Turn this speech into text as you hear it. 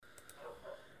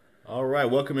All right,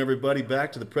 welcome everybody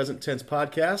back to the Present Tense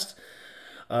Podcast.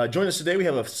 Join us today. We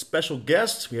have a special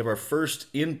guest. We have our first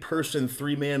in-person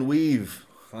three-man weave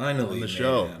Finally, on the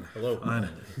show. man. Hello.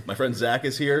 Finally. My friend Zack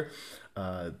is here.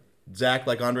 Zack,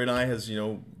 like Andre and I, has,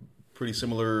 pretty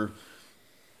similar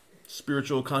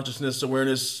spiritual consciousness,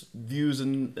 awareness, views,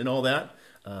 and all that.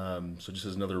 So just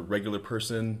as another regular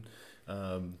person.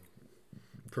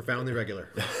 Profoundly regular.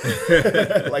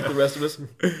 Like the rest of us.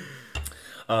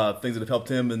 Things that have helped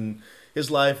him in his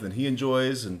life and that he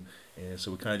enjoys. And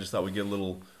so we kind of just thought we'd get a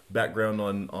little background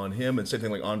on him. And same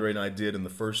thing like Andre and I did in the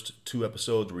first two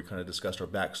episodes where we kind of discussed our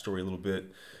backstory a little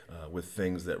bit with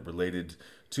things that related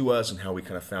to us and how we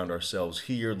kind of found ourselves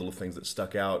here, little things that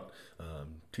stuck out,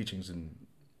 teachings and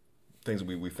things that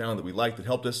we found that we liked that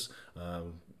helped us.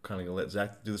 Kind of going to let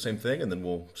Zack do the same thing, and then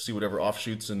we'll see whatever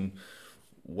offshoots and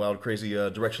wild, crazy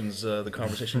directions the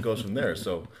conversation goes from there.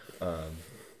 So,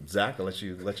 Zack, I'll let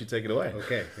you take it away.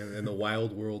 Okay, in the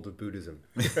wild world of Buddhism.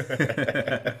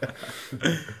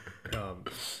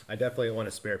 I definitely want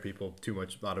to spare people too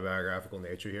much autobiographical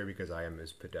nature here because I am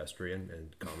as pedestrian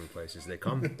and commonplace as they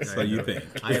come. So you think?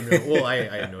 I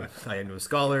am no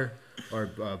scholar or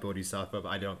bodhisattva. But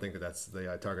I don't think that's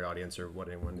the target audience or what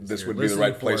anyone is. This would be the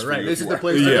right place for you. This is the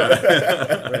place to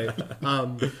go.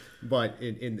 Right. But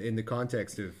in the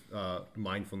context of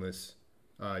mindfulness,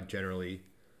 generally.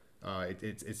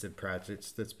 It's a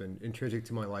practice that's been intrinsic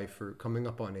to my life for coming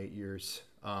up on 8 years.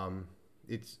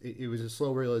 It was a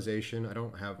slow realization.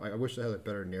 I wish I had a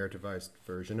better narrativized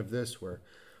version of this where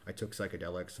I took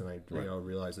psychedelics and I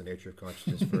realized the nature of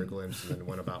consciousness for a glimpse and then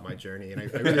went about my journey. And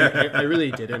I really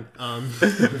didn't.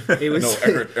 It was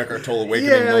Eckhart Tolle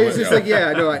awakening. Yeah, moment, it's just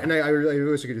I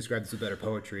wish I could describe this with better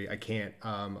poetry. I can't.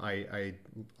 I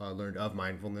learned of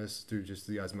mindfulness through just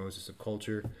the osmosis of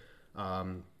culture.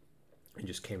 And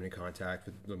just came into contact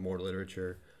with more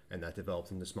literature, and that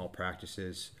developed into small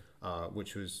practices,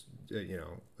 which was,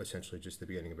 essentially just the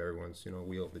beginning of everyone's,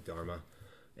 wheel of the Dharma,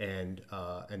 and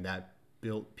that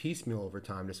built piecemeal over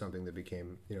time to something that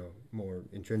became, more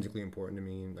intrinsically important to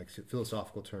me in like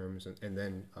philosophical terms, and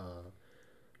then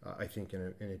I think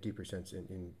in a deeper sense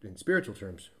in spiritual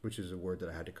terms, which is a word that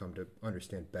I had to come to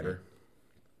understand better,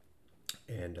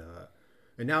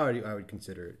 And now I would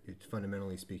consider it,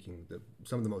 fundamentally speaking,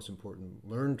 some of the most important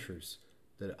learned truths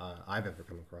that I've ever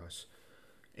come across,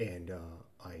 and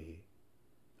I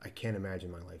can't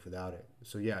imagine my life without it.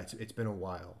 So yeah, it's been a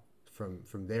while.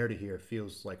 From there to here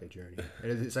feels like a journey,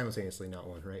 and it's simultaneously not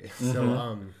one, right? Mm-hmm. So,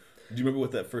 do you remember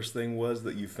what that first thing was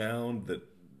that you found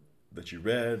that you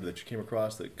read, that you came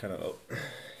across, that kind of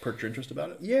perked your interest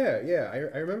about it? Yeah. I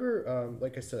remember,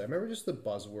 like I said, I remember just the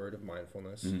buzzword of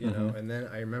mindfulness, mm-hmm. And then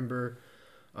I remember.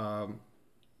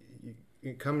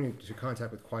 Coming into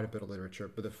contact with quite a bit of literature,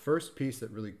 but the first piece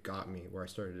that really got me, where I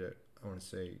started to, I want to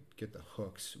say, get the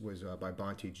hooks, was by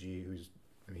Bhante G,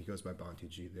 he goes by Bhante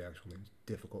G. The actual name is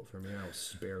difficult for me, and I will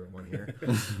spare one here.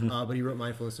 But he wrote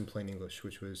Mindfulness in Plain English,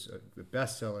 which was a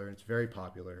bestseller, and it's very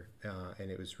popular,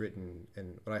 and it was written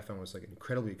in what I found was like an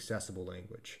incredibly accessible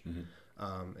language.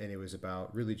 Mm-hmm. And it was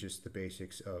about really just the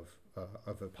basics of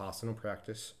Vipassana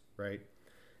practice, right?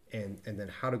 And then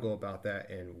how to go about that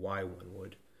and why one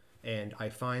would. And I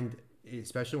find,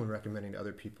 especially when recommending to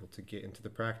other people to get into the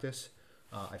practice,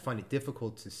 I find it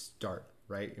difficult to start,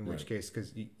 right? In which case,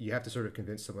 because you have to sort of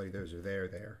convince somebody those are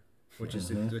there, which is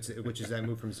which is that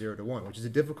move from 0 to 1, which is a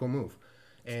difficult move.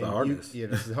 And it's the hardest.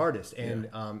 This is the hardest. And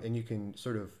and you can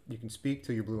speak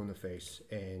till you're blue in the face,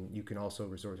 and you can also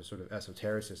resort to sort of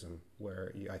esotericism,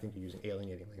 where I think you're using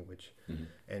alienating language,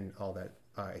 and all that.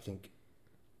 I think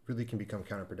really can become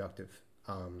counterproductive,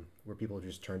 where people are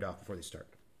just turned off before they start.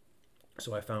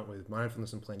 So I found with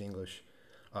Mindfulness in Plain English,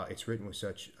 it's written with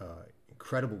such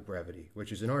incredible brevity,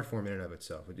 which is an art form in and of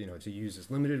itself. To use as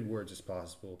limited words as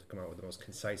possible to come out with the most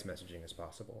concise messaging as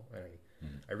possible.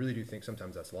 And I really do think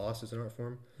sometimes that's lost as an art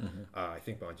form. Mm-hmm. I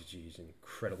think Bhante G is an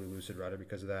incredibly lucid writer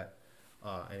because of that.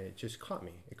 And it just caught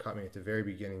me. It caught me at the very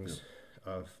beginnings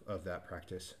of that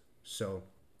practice. So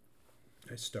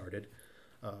I started.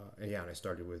 And I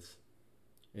started with,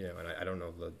 and I don't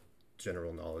know the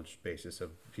general knowledge basis of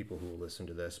people who will listen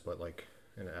to this, but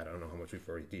and I don't know how much we've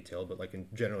already detailed, but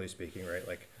generally speaking, right,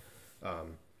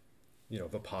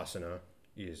 Vipassana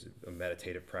is a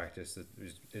meditative practice that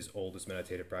is as old as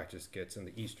meditative practice gets in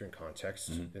the Eastern context,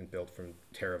 and built from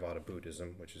Theravada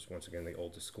Buddhism, which is once again the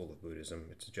oldest school of Buddhism.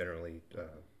 It's generally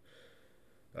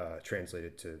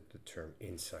translated to the term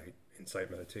insight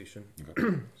meditation.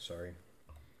 Okay. Sorry.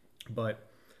 But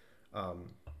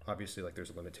obviously,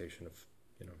 there's a limitation of,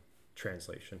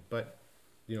 translation. But,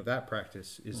 that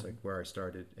practice is where I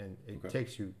started, and it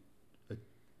takes you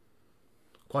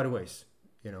quite a ways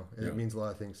You know, and it means a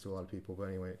lot of things to a lot of people. But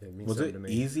anyway, it means Was something it to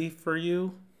me. easy for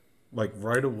you, like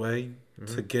right away,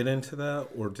 to get into that,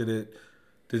 or did it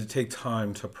take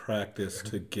time to practice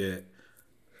to get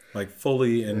like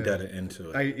fully indebted into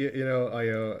it?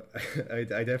 I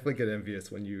definitely get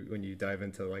envious when you dive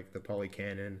into like the Pali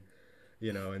Canon,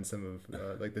 you know, and some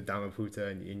of like the Dhammapada,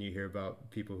 and you hear about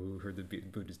people who heard the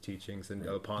Buddha's teachings, and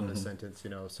upon the sentence, you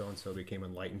know, so and so became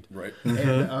enlightened, Right. and,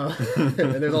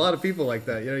 and there's a lot of people like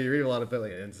that. You know, you read a lot of it,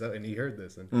 like, and he heard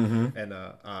this, and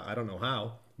I don't know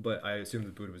how, but I assume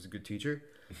the Buddha was a good teacher.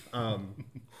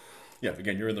 Yeah,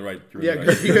 again, you're in the right.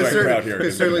 Because crowd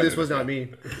here. certainly this was not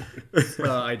me.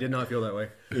 I did not feel that way.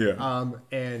 Yeah.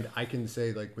 And I can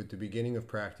say, like, with the beginning of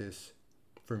practice,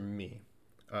 for me,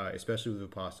 especially with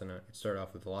Vipassana, it started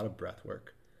off with a lot of breath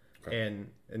work. Okay.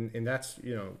 And that's,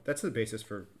 you know, that's the basis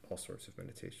for all sorts of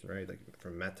meditation, right? Like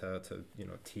from metta to, you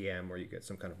know, TM, where you get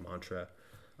some kind of mantra.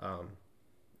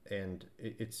 And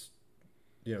it's,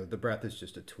 you know, the breath is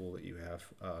just a tool that you have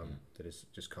that is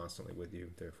just constantly with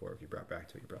you. Therefore, if you brought back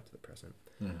to it, you brought to the present.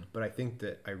 But I think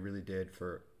that I really did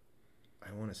for,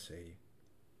 I want to say,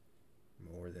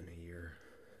 more than a year,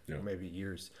 or maybe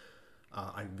years.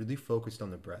 I really focused on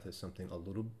the breath as something a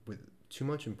little with too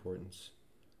much importance.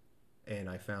 And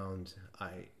I found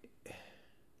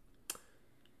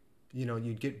you know,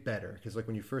 you'd get better because, like,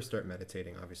 when you first start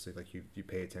meditating, obviously, like, you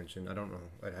pay attention. I don't know,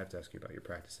 I'd have to ask you about your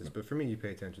practices, but for me, you pay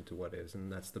attention to what is, and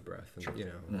that's the breath, and you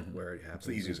know, where it happens. It's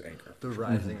the easiest anchor. The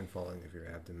rising and falling of your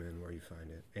abdomen, where you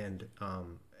find it,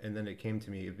 and then it came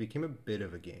to me. It became a bit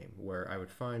of a game where I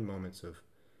would find moments of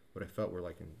what I felt were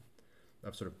like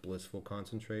of sort of blissful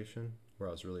concentration, where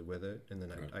I was really with it, and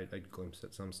then I'd glimpse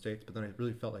at some states, but then I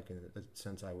really felt like, in a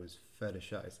sense, I was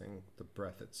fetishizing the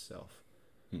breath itself.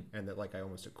 And that, like, I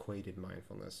almost equated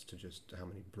mindfulness to just how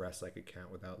many breaths I could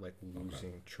count without, like,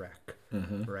 losing track,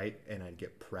 right? And I'd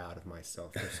get proud of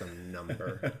myself for some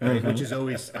number, right? Which is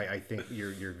always, I think,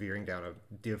 you're veering down a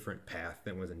different path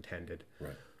than was intended.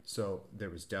 Right. So there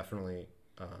was definitely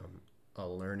a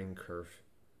learning curve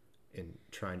in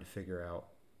trying to figure out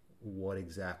what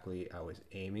exactly I was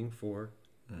aiming for,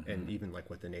 and even, like,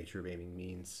 what the nature of aiming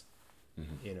means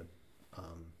in a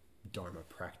Dharma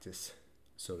practice.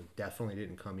 So it definitely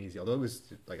didn't come easy. Although it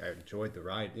was, like, I enjoyed the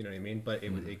ride, you know what I mean? But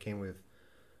it came with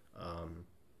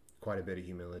quite a bit of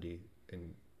humility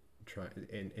and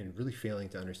really failing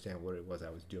to understand what it was I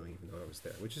was doing, even though I was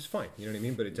there, which is fine, you know what I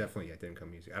mean? But it definitely didn't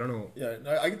come easy. I don't know. Yeah,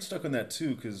 I get stuck on that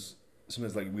too, because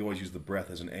sometimes, like, we always use the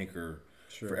breath as an anchor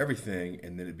for everything,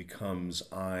 and then it becomes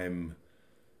I'm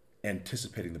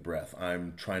anticipating the breath.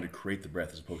 I'm trying to create the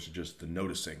breath as opposed to just the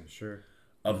noticing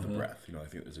of the breath. You know, I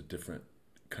think there's a different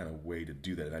kind of way to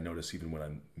do that, and I notice even when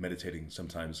I'm meditating,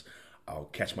 sometimes I'll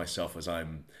catch myself as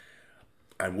I'm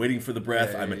waiting for the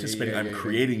breath. I'm anticipating. I'm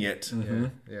creating it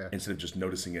instead of just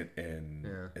noticing it, and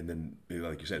then,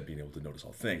 like you said, being able to notice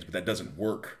all things. But that doesn't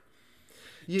work.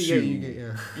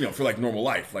 You know, for, like, normal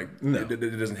life, like,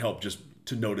 it doesn't help just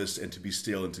to notice and to be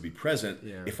still and to be present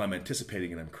if I'm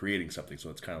anticipating and I'm creating something. So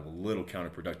it's kind of a little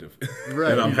counterproductive.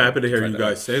 Right. And I'm happy to hear you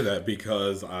guys say that,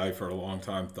 because I, for a long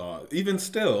time, thought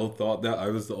that I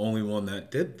was the only one that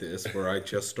did this, where I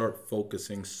just start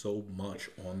focusing so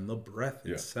much on the breath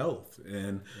itself.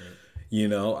 And, you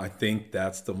know, I think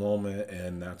that's the moment,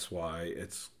 and that's why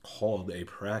it's called a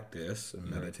practice, a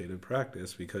meditative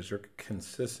practice, because you're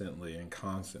consistently and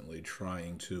constantly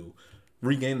trying to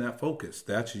regain that focus.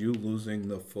 That's you losing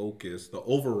the focus, the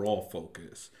overall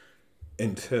focus,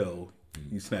 until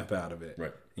you snap out of it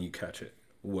and you catch it,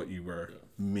 what you were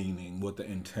meaning, what the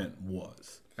intent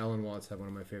was. Alan Watts had one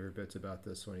of my favorite bits about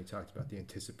this when he talked about the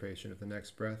anticipation of the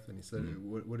next breath, and he said,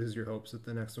 what is your hopes that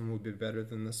the next one will be better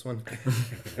than this one?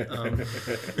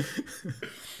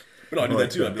 But no, I do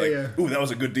that too. I'd be like, "Ooh, that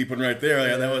was a good deep one right there.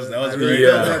 Yeah, that was great.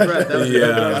 That was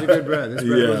a good breath. This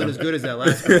breath wasn't as good as that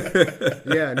last breath."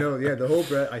 The whole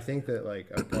breath. I think that, like,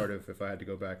 a part of, if I had to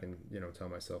go back and, you know, tell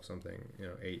myself something, you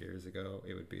know, 8 years ago,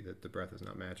 it would be that the breath is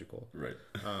not magical. Right.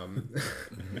 And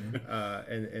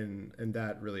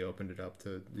that really opened it up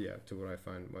to what I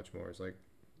find much more is, like,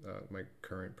 my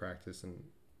current practice and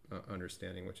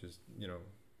understanding, which is, you know,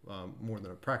 more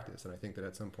than a practice. And I think that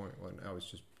at some point when I was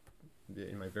just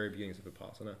in my very beginnings of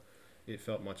Vipassana, it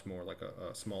felt much more like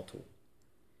a small tool.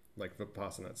 Like,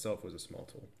 Vipassana itself was a small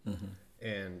tool.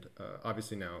 And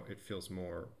obviously now it feels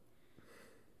more,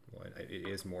 well, it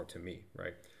is more to me,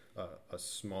 right? A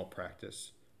small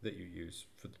practice that you use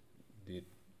for the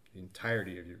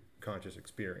entirety of your conscious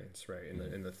experience, right?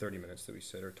 In the 30 minutes that we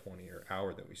sit, or 20 or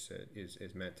hour that we sit,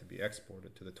 is meant to be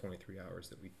exported to the 23 hours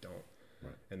that we don't.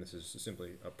 Right. And this is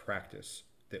simply a practice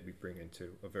that we bring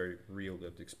into a very real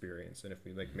lived experience. And if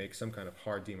we like make some kind of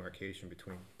hard demarcation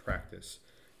between practice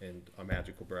and a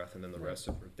magical breath and then the rest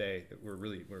of our day, that we're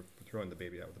throwing the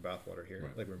baby out with the bathwater here.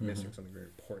 Right. Like we're missing something very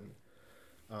important.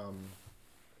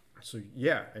 So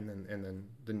yeah, and then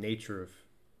the nature of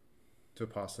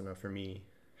Vipassana for me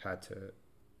had to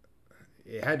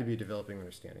be a developing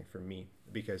understanding for me,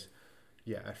 because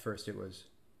at first it was,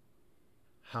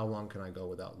 how long can I go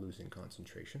without losing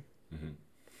concentration?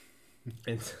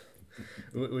 And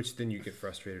which then you get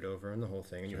frustrated over, and the whole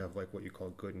thing, and you have like what you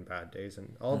call good and bad days,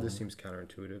 and all of this seems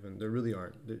counterintuitive, and there really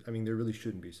aren't. I mean, there really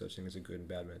shouldn't be such thing as a good and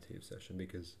bad meditative session,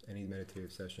 because any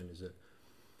meditative session is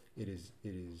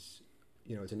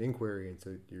it's an inquiry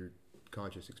into your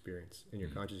conscious experience, and your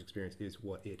conscious experience is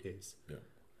what it is. Yeah.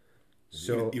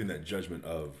 So even that judgment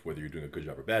of whether you're doing a good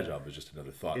job or bad job is just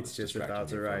another thought. It's just the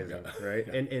thoughts arising, right?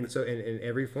 Yeah. And so in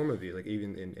every form of you, like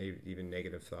even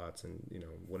negative thoughts and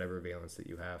whatever valence that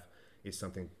you have is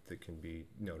something that can be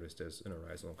noticed as an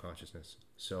arisal in consciousness.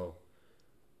 So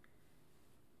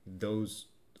those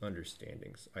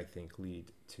understandings, I think,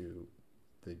 lead to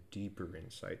the deeper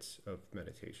insights of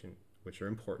meditation, which are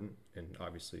important, and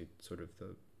obviously sort of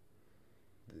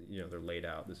they're laid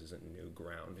out. This isn't new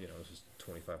ground. This is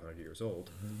 2,500 years old.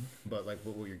 But like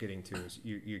what you're getting to is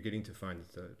you're getting to find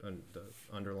that the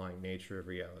underlying nature of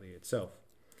reality itself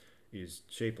is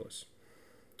shapeless,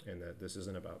 and that this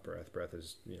isn't about breath. Breath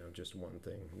is just one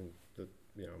thing, the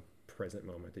present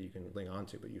moment that you can cling on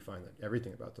to. But you find that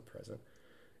everything about the present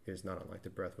is not unlike the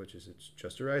breath, which is it's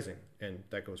just arising, and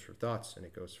that goes for thoughts, and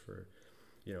it goes for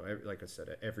like I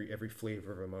said, every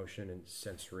flavor of emotion and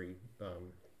sensory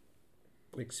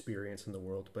experience in the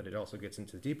world. But it also gets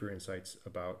into deeper insights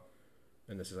about,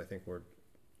 and this is I think where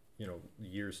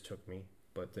years took me,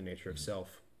 but the nature of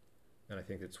self. And I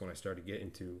think that's when I started to get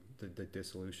into the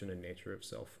dissolution and nature of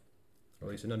self, or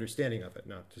at least an understanding of it,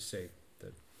 not to say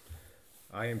that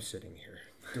I am sitting here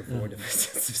devoid of a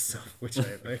sense of self, which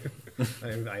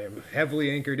I am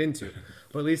heavily anchored into,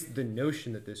 but at least the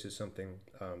notion that this is something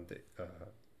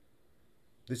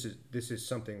this is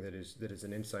something that is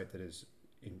an insight that is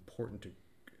important to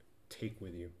take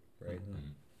with you, right?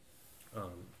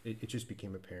 It just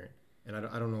became apparent, and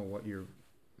I don't know what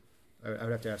I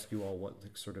would have to ask you all what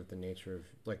sort of the nature of,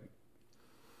 like,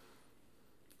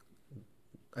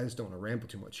 I just don't want to ramble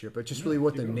too much here, but just really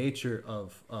what the nature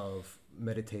of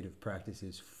meditative practice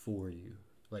is for you,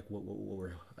 like what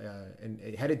we're and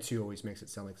headed to always makes it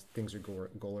sound like things are goal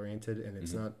oriented, and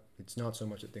it's not so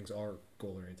much that things are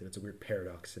goal oriented. It's a weird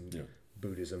paradox in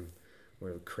Buddhism,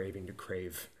 where craving to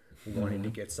crave, wanting to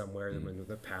get somewhere, when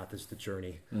the path is the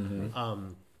journey.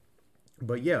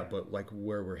 But like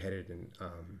where we're headed, and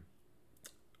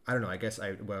I don't know. I guess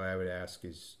what I would ask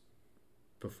is,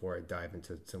 before I dive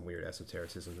into some weird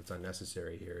esotericism that's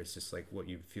unnecessary here, it's just like what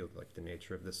you feel like the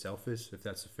nature of the self is, if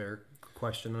that's a fair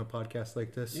question on a podcast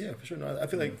like this. Yeah, for sure. No, I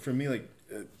feel like for me, like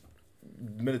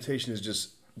meditation is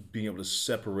just being able to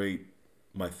separate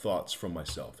my thoughts from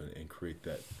myself and create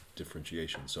that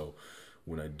differentiation. So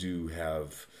when I do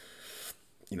have,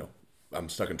 I'm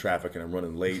stuck in traffic and I'm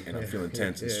running late and I'm feeling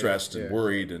tense and stressed and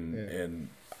worried and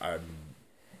I'm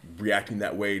reacting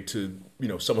that way to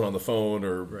someone on the phone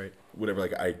or whatever,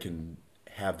 like I can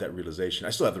have that realization. I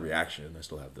still have the reaction, I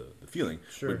still have the feeling,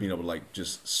 but being able to like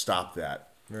just stop that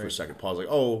for a second, pause, like,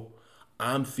 oh,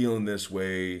 I'm feeling this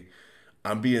way,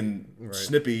 I'm being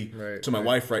snippy to my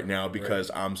wife right now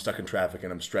because I'm stuck in traffic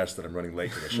and I'm stressed that I'm running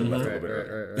late because I should have left a little bit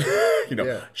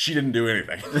earlier. She didn't do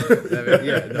anything.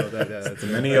 That's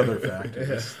many other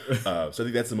factors. So I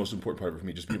think that's the most important part for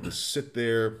me, just be able to sit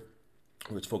there,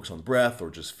 whether it's focus on the breath or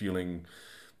just feeling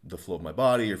the flow of my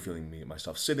body or feeling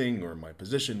myself sitting or my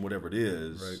position, whatever it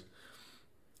is.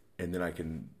 And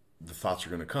then the thoughts are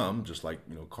going to come just like,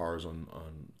 cars on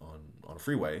a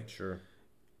freeway. Sure.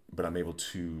 But I'm able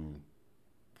to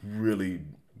really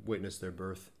witness their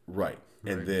birth. Right.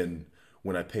 And then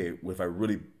if I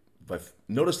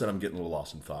notice that I'm getting a little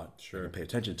lost in thought, I can pay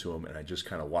attention to them and I just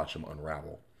kind of watch them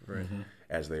unravel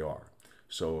as they are.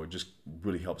 So it just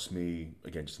really helps me,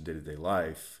 again, just in day-to-day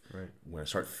life, when I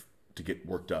start to get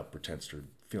worked up or tense or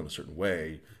feeling a certain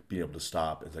way, being able to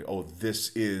stop and say, oh,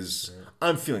 this is,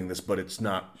 I'm feeling this, but it's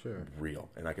not real.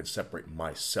 And I can separate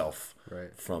myself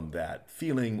from that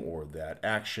feeling or that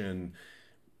action,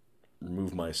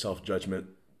 remove my self-judgment,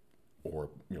 or,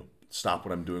 stop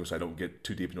what I'm doing so I don't get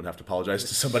too deep and don't have to apologize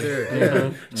to somebody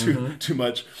too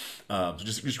much. So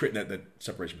just creating that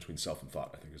separation between self and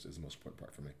thought, I think is the most important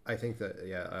part for me. I think that,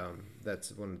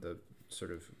 that's one of the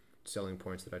sort of selling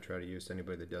points that I try to use to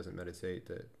anybody that doesn't meditate,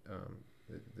 that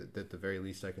at the very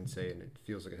least I can say, and it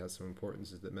feels like it has some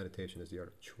importance, is that meditation is the art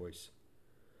of choice.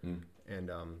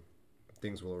 and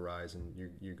things will arise,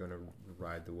 and you're going to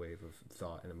ride the wave of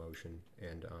thought and emotion,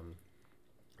 and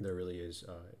there really is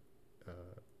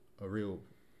a real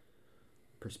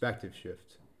perspective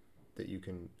shift that you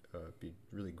can be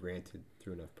really granted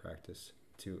through enough practice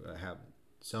to have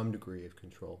some degree of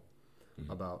control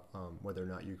about whether or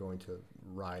not you're going to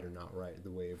ride or not ride the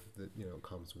wave that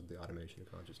comes with the automation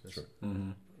of consciousness. Sure.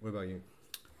 What about you?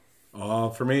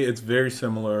 For me, it's very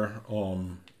similar.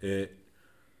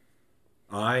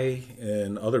 I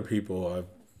and other people I've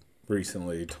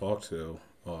recently talked to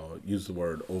use the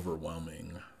word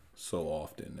overwhelming so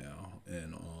often now,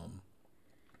 and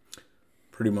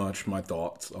pretty much my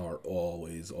thoughts are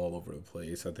always all over the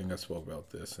place. I think I spoke about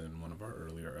this in one of our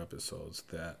earlier episodes,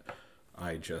 that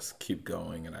I just keep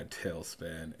going and I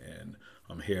tailspin, and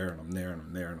I'm here and I'm there and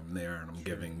I'm there and I'm there, and I'm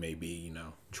giving maybe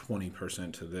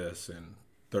 20% to this and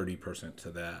 30%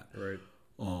 to that. Right.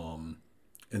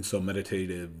 And so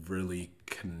meditative really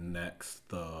connects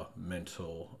the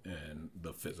mental and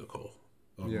the physical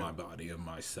of my body, of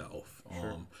myself,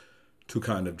 to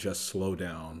kind of just slow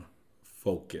down,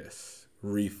 focus,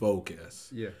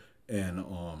 refocus,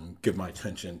 and give my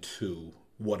attention to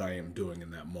what I am doing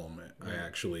in that moment. I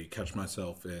actually catch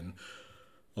myself in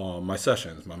my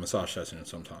sessions, my massage sessions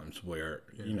sometimes, where,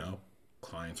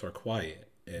 clients are quiet.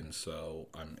 And so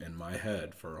I'm in my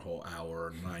head for a whole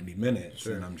hour, 90 minutes,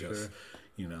 and I'm just,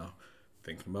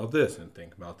 thinking about this and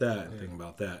thinking about that and thinking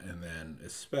about that. And then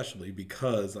especially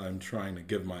because I'm trying to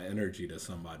give my energy to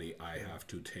somebody, I have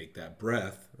to take that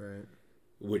breath,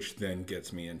 which then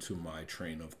gets me into my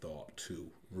train of thought to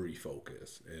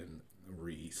refocus and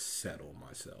resettle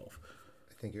myself.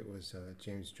 I think it was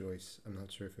James Joyce. I'm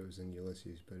not sure if it was in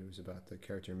Ulysses, but it was about the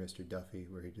character Mr. Duffy,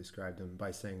 where he described him by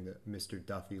saying that Mr.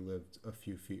 Duffy lived a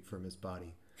few feet from his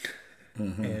body.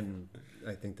 And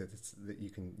I think that you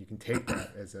can take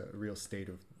that as a real state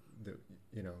of the,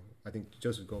 I think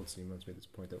Joseph Goldstein once made this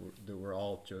point that we're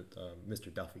all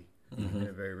Mr. Duffy in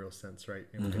a very real sense, right?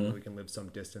 And we can live some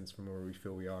distance from where we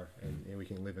feel we are, and we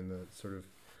can live in the sort of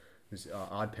this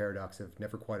odd paradox of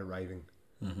never quite arriving,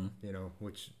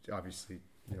 which obviously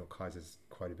causes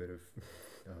quite a bit of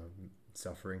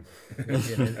suffering,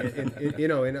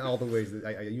 in all the ways that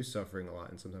I use suffering a lot,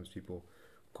 and sometimes people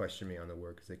question me on the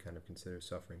word because they kind of consider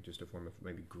suffering just a form of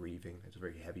maybe grieving. It's a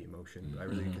very heavy emotion, but I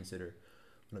really consider,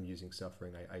 when I'm using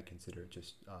suffering, I consider it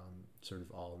just sort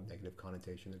of all negative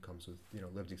connotation that comes with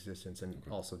lived existence, and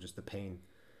also just the pain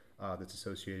that's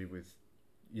associated with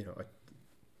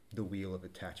the wheel of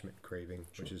attachment craving,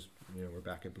 which is we're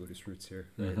back at Buddhist roots here,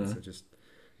 right? So just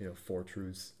four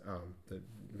truths that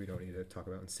we don't need to talk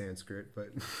about in Sanskrit, but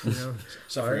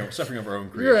suffering of our own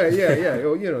creation.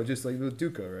 Well, just like the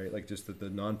dukkha, right? Like just the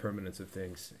non-permanence of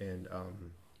things, and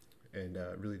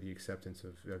really the acceptance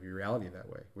of your reality that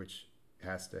way, which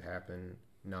has to happen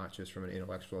not just from an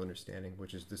intellectual understanding,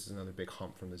 this is another big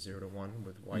hump from the 0 to 1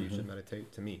 with why you should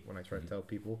meditate. To me, when I try to tell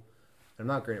people, I'm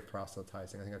not great at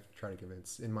proselytizing. I think I've tried to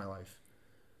convince in my life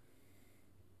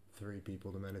 3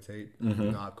 people to meditate.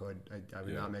 Not good. I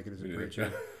would not make it as a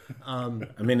preacher. I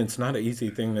mean, it's not an easy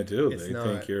thing to do. They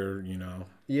think you're,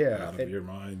 out of your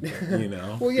mind,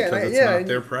 well, because it's not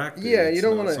their practice. Yeah, you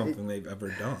don't want to something they've ever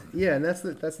done. Yeah, and that's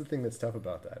the thing that's tough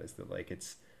about that, is that like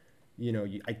it's,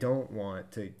 I don't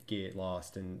want to get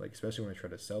lost in, like, especially when I try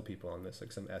to sell people on this,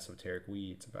 like some esoteric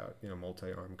weeds about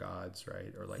multi-armed gods,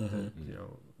 right, or like the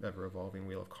ever evolving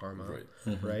wheel of karma,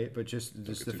 right? But just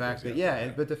the fact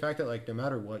that but the fact that like no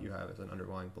matter what you have as an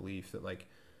underlying belief, that like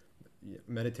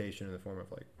meditation in the form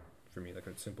of, like, for me, like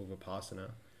a simple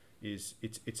vipassana is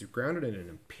it's grounded in an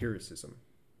empiricism,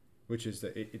 which is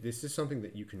that this is something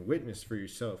that you can witness for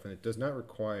yourself, and it does not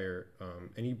require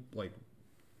any like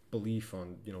belief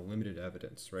on limited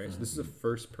evidence, right? So this is a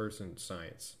first person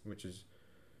science, which is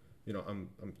I'm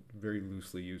very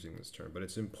loosely using this term, but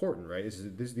it's important, right?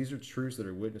 These are truths that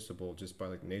are witnessable just by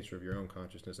like the nature of your own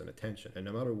consciousness and attention, and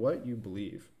no matter what you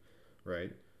believe,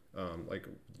 right? Like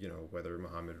whether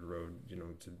Muhammad rode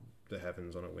to the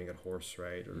heavens on a winged horse,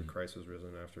 right, or Christ was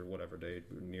risen after whatever day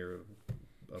near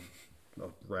a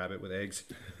rabbit with eggs.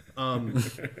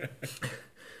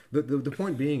 The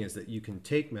point being is that you can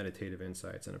take meditative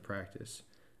insights in a practice,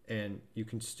 and you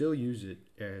can still use it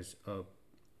as an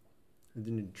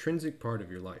intrinsic part of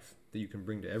your life that you can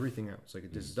bring to everything else. Like,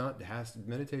 it does not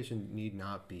meditation need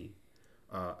not be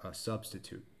a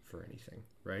substitute for anything,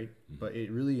 right? But it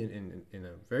really, in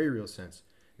a very real sense,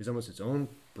 is almost its own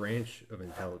branch of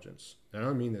intelligence. And I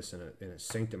don't mean this in a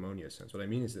sanctimonious sense. What I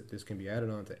mean is that this can be added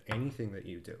on to anything that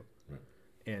you do.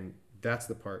 And that's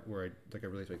the part where I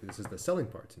really like, this is the selling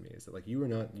part to me, is that like you're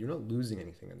not losing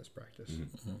anything in this practice,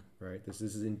 right? This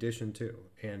is in addition to,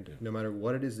 and no matter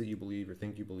what it is that you believe or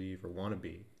think you believe or want to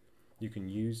be, you can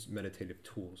use meditative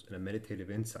tools and a meditative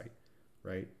insight,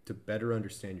 right, to better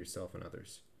understand yourself and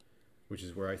others, which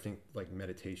is where I think like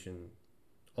meditation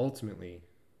ultimately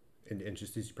and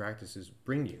just these practices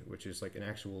bring you, which is like an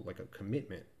actual, like a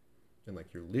commitment and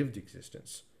like your lived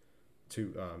existence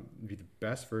to be the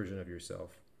best version of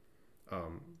yourself.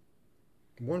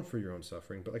 One, for your own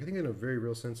suffering, but like I think in a very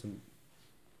real sense, and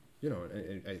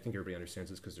and I think everybody understands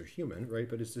this because they're human, right?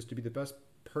 But it's just to be the best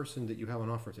person that you have on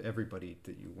offer to everybody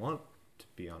that you want to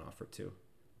be on offer to.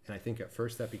 And I think at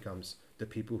first that becomes the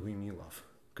people whom you love,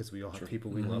 because we all have people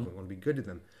we love and want to be good to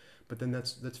them. But then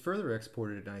that's further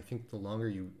exported, and I think the longer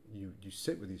you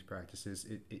sit with these practices,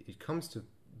 it comes to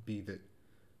be that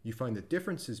you find the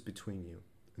differences between you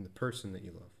and the person that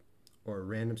you love, or a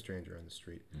random stranger on the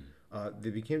street.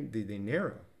 They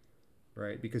narrow,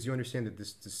 right? Because you understand that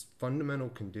this fundamental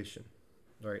condition,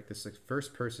 right? This like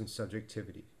first person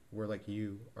subjectivity, where like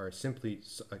you are simply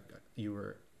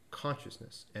your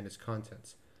consciousness and its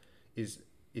contents,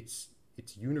 it's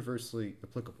universally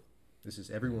applicable. This is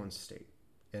everyone's state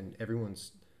and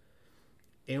everyone's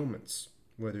ailments,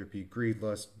 whether it be greed,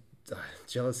 lust,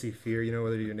 jealousy, fear,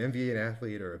 whether you're an NBA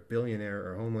athlete or a billionaire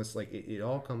or homeless, like it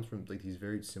all comes from like these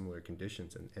very similar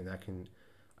conditions, and that can,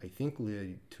 I think,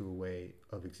 lead to a way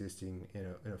of existing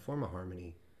in a form of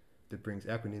harmony that brings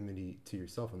equanimity to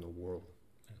yourself and the world.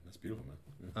 Yeah, that's beautiful,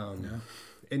 man.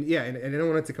 And I don't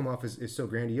want it to come off as so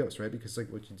grandiose, right? Because like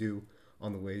what you do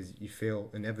on the ways you fail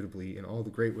inevitably in all the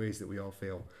great ways that we all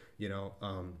fail,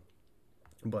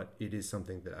 but it is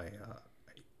something that I'm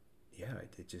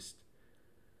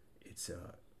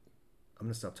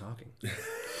gonna stop talking.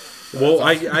 Well,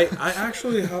 I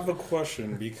actually have a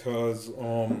question because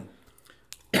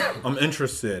I'm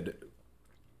interested.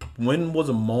 When was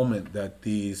a moment that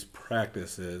these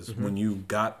practices, when you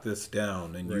got this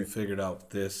down and you figured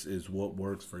out this is what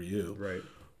works for you, right?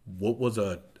 What was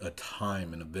a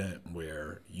time, an event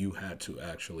where you had to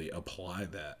actually apply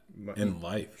that in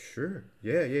life? Sure.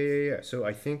 Yeah. So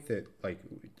I think that like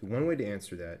one way to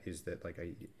answer that is that like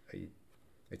I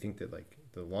think that like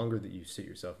the longer that you sit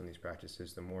yourself in these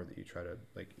practices, the more that you try to,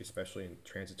 like, especially in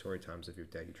transitory times of your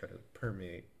day, you try to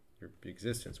permeate your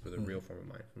existence with a real form of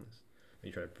mindfulness. And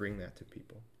you try to bring that to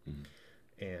people.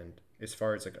 And as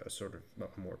far as like a sort of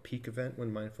a more peak event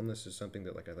when mindfulness is something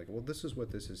that like I like, well, this is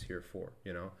what this is here for,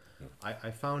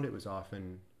 I found it was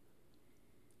often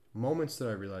moments that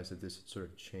I realized that this had sort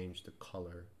of changed the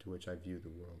color to which I view the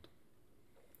world.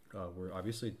 Were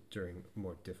obviously during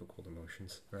more difficult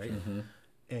emotions, right?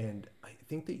 And I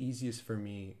think the easiest for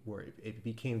me, where it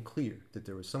became clear that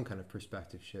there was some kind of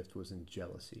perspective shift, was in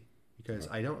jealousy, because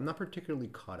I'm not particularly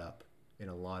caught up in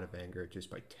a lot of anger just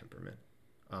by temperament.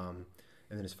 And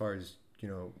then as far as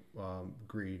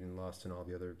greed and lust and all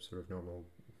the other sort of normal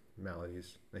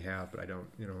maladies I have, but I don't,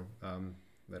 I don't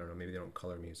know, maybe they don't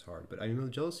color me as hard. But I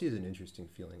mean, jealousy is an interesting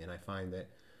feeling, and I find that,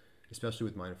 especially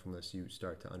with mindfulness, you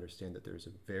start to understand that there's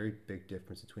a very big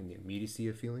difference between the immediacy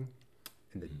of feeling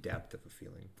and the depth of a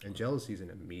feeling. And jealousy is an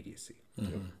immediacy,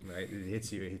 right? It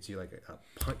hits you like a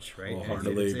punch, right?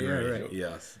 Wholeheartedly agree. Yeah, right.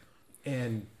 Yes.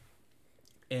 And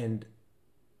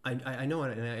I know,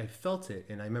 and I felt it,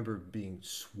 and I remember being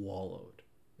swallowed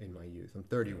in my youth. I'm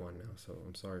 31 now, so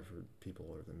I'm sorry for people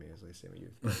older than me as I say my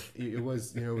youth. But it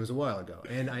was a while ago,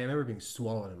 and I remember being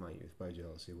swallowed in my youth by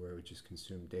jealousy, where it would just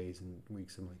consume days and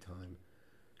weeks of my time,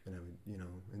 and I would,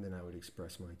 and then I would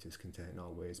express my discontent in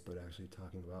all ways, but actually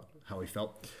talking about how I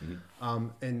felt.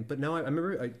 But now I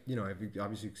remember, I've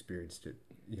obviously experienced it,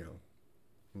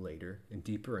 later and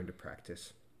deeper into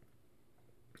practice.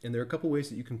 And there are a couple ways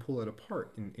that you can pull it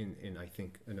apart in I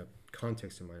think, in a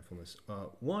context of mindfulness.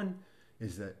 One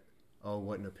is that,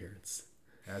 what an appearance,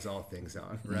 as all things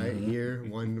are, right? Here,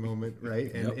 one moment,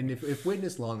 right? And if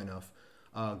witnessed long enough,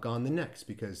 gone the next,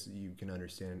 because you can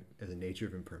understand the nature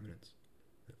of impermanence.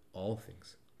 All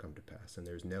things come to pass, and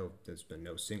there's been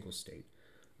no single state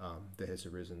that has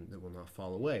arisen that will not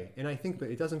fall away. And I think, but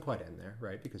it doesn't quite end there,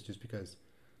 right? Because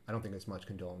I don't think it's much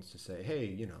condolence to say,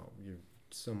 hey,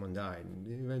 someone died, and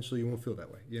eventually you won't feel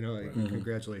that way,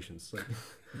 congratulations, like,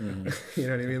 you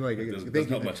know what I mean, like,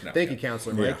 thank you,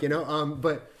 counselor Mike,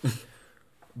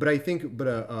 but I think,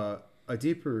 a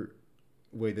deeper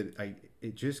way that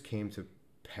it just came to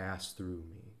pass through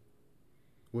me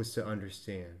was to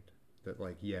understand that,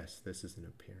 like, yes, this is an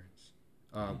appearance,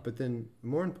 but then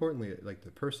more importantly, like,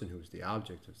 the person who was the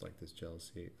object of like this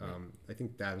jealousy, I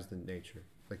think that was the nature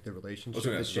like the relationship.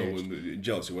 So has changed.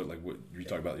 jealousy, what you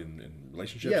talk about in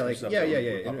relationships? Yeah, and stuff?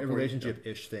 in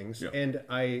relationship-ish things. Yeah. And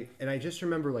I just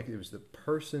remember like it was the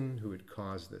person who had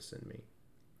caused this in me,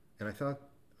 and I thought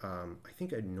I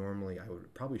think I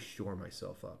would probably shore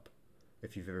myself up.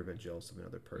 If you've ever been jealous of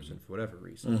another person for whatever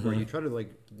reason, where you try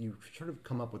to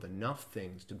come up with enough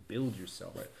things to build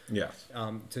yourself, Yes,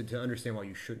 to understand why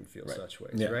you shouldn't feel such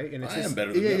ways, right? And it's I am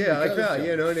better than them like because, that,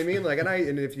 you know what I mean? Like,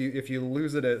 and if you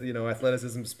lose it at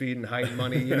athleticism, speed, and height, and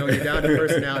money, you're down to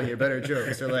personality, you're better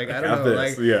jokes. So like I don't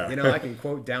know, I can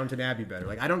quote Downton Abbey better.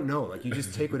 Like I don't know, like you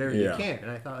just take whatever you can. And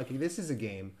I thought, okay, this is a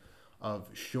game of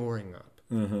shoring up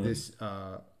this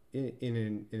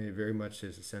in a very much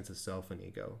as a sense of self and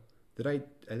ego. That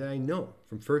I know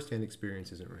from firsthand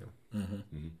experience isn't real,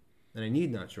 and I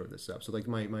need not shore this up. So like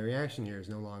my reaction here is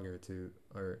no longer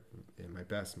or in my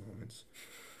best moments,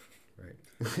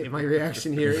 right? My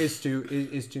reaction here is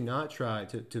to not try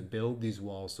to build these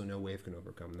walls so no wave can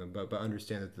overcome them, but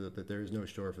understand that there is no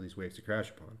shore for these waves to crash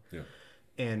upon. Yeah,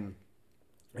 and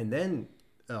then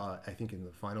I think in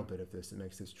the final bit of this that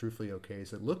makes this truthfully okay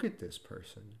is that look at this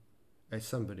person as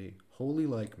somebody wholly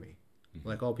like me.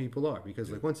 Like all people are,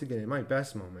 because like once again in my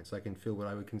best moments I can feel what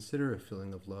I would consider a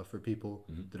feeling of love for people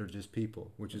that are just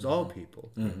people, which is all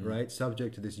people, right,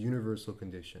 subject to this universal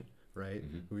condition, right,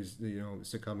 who's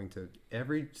succumbing to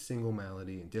every single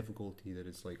malady and difficulty that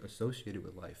is like associated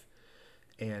with life,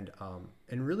 and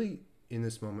really in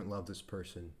this moment love this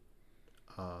person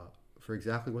for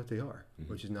exactly what they are,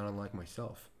 which is not unlike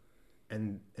myself,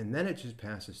 and then it just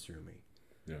passes through me,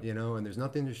 and there's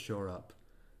nothing to shore up,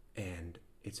 and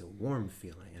it's a warm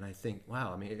feeling. And I think,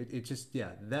 wow, I mean, it just,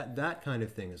 that kind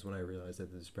of thing is when I realized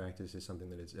that this practice is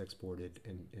something that is exported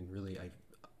and really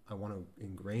I want to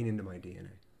ingrain into my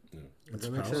DNA. Yeah. It's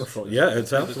powerful. Yeah,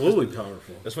 it's absolutely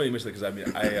powerful. That's funny you mentioned that,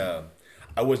 because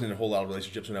I wasn't in a whole lot of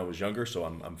relationships when I was younger, so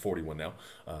I'm 41 now.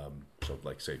 So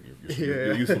like say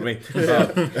you're youthful to me,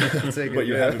 but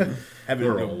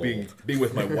having being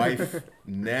with my wife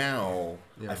now,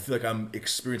 I feel like I'm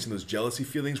experiencing those jealousy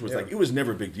feelings. Where it's like it was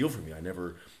never a big deal for me. I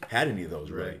never had any of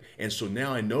those really, and so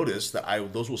now I notice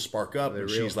that those will spark up when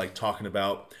she's like talking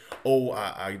about,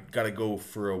 I got to go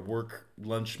for a work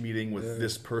lunch meeting with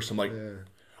this person. Like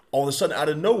all of a sudden out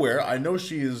of nowhere, I know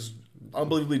she is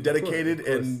unbelievably dedicated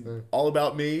and all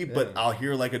about me, but I'll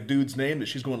hear like a dude's name that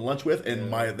she's going to lunch with,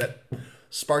 and that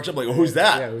sparks up like, who's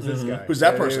that? Yeah, who's this guy? Who's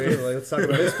that person? Let's talk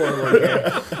about his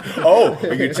 401k. Oh,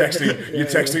 are you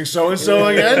texting so and so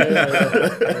again?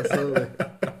 Absolutely.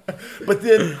 But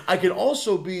then I can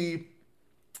also be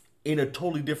in a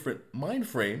totally different mind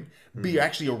frame, be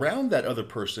actually around that other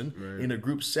person in a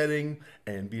group setting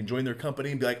and be enjoying their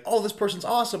company and be like, oh, this person's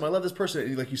awesome. I love this person.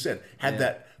 And like you said,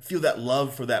 feel that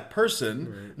love for that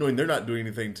person, knowing they're not doing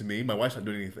anything to me. My wife's not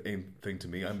doing anything to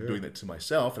me. I'm doing that to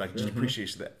myself. And I can just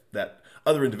appreciate that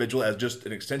other individual as just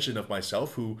an extension of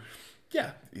myself who,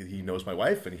 he knows my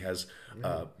wife and he has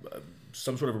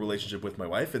some sort of a relationship with my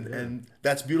wife, and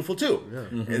that's beautiful too.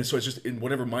 And so it's just in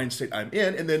whatever mind state I'm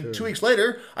in, and then 2 weeks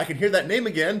later I can hear that name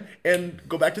again and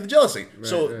go back to the jealousy.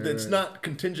 It's not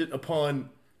contingent upon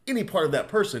any part of that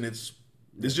person. It's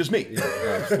just me.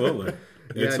 Absolutely.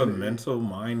 It's a mental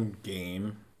mind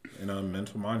game and a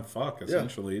mental mind fuck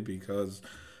essentially, because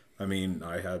I mean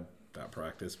I had that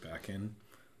practice back in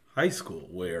high school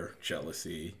where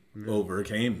jealousy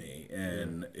overcame me,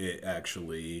 and it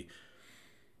actually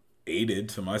aided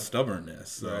to my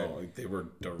stubbornness. So like, they were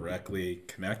directly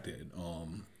connected.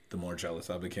 The more jealous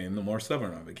I became, the more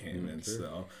stubborn I became. And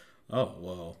so,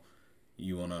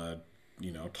 you want to,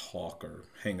 talk or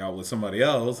hang out with somebody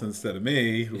else instead of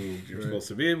me, who you're supposed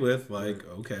to be with, like,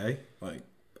 okay, like,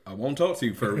 I won't talk to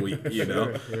you for a week,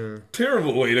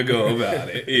 Terrible way to go about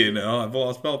it, I've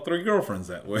lost about 3 girlfriends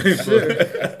that way.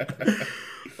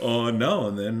 But, no,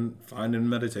 and then finding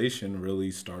meditation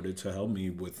really started to help me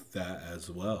with that as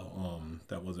well.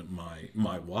 That wasn't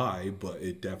my why, but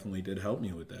it definitely did help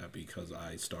me with that, because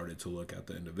I started to look at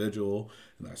the individual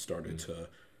and I started to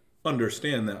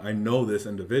understand that I know this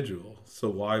individual. So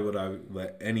why would I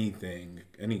let any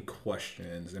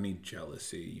questions, any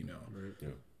jealousy,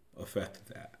 affect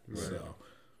that? Right. So.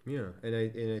 Yeah, and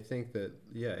I think that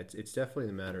it's definitely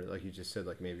the matter, like you just said,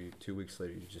 like maybe 2 weeks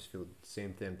later you just feel the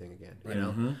same damn thing again,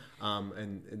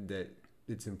 and that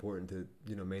it's important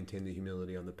to maintain the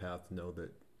humility on the path to know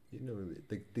that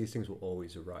these things will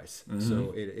always arise.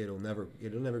 So it'll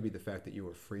never be the fact that you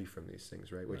are free from these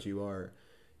things, right? What you are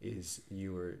is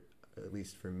you are, at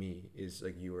least for me, is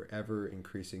like you are ever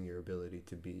increasing your ability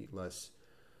to be less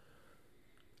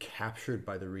captured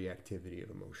by the reactivity of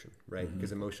emotion, right?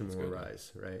 Because emotion will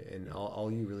arise, right? And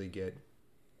all you really get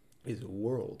is a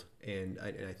world, and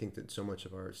I think that so much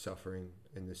of our suffering,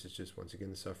 and this is just once again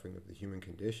the suffering of the human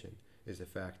condition, is the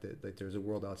fact that like there's a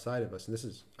world outside of us, and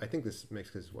I think this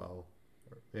makes as well,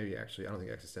 or maybe actually I don't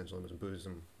think existentialism and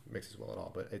Buddhism makes as well at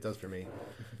all, but it does for me,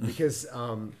 because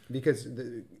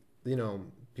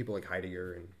people like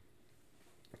Heidegger and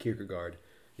Kierkegaard,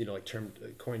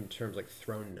 coined terms like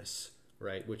thrownness,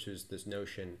 right, which is this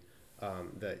notion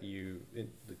that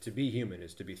to be human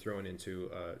is to be thrown into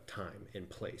time and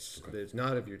place. Okay. It's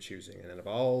not of your choosing, and of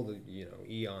all the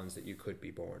eons that you could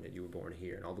be born, and you were born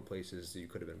here, and all the places that you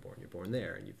could have been born, you're born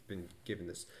there, and you've been given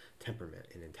this temperament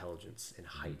and intelligence and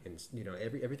height, and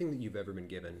everything that you've ever been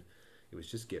given, it was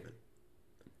just given.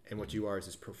 And what you are is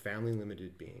this profoundly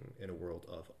limited being in a world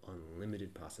of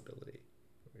unlimited possibility,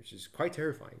 which is quite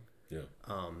terrifying. Yeah.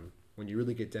 When you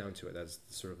really get down to it, that's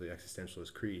sort of the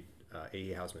existentialist creed.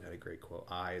 A.E. Housman had a great quote: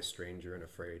 "I, a stranger and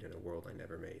afraid in a world I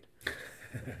never made."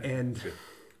 And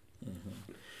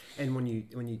and when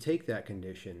you take that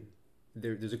condition,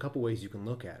 there's a couple ways you can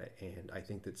look at it, and I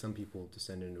think that some people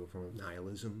descend into a form of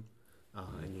nihilism,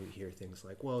 and you hear things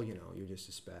like, "Well, you're just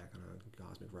a speck on a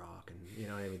cosmic rock, and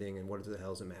everything, and what the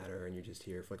hell does it matter?" And you're just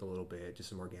here for like a little bit, just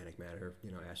some organic matter,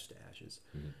 ashes to ashes.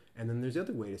 Mm-hmm. And then there's the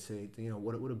other way to say,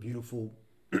 what a beautiful,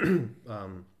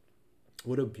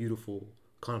 what a beautiful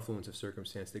confluence of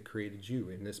circumstance that created you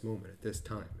in this moment at this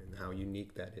time, and how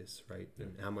unique that is, right? Yeah.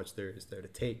 And how much there is there to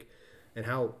take, and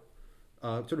how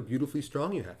sort of beautifully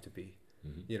strong you have to be,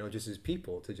 just as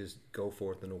people, to just go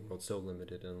forth in a world so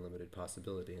limited and unlimited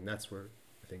possibility. And that's where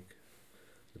I think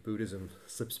the Buddhism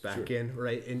slips back in,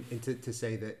 right? And to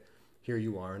say that here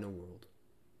you are in a world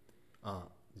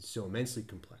so immensely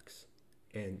complex,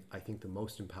 and I think the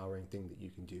most empowering thing that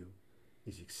you can do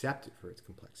is accept it for its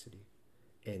complexity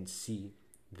and see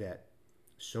that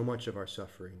so much of our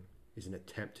suffering is an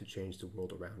attempt to change the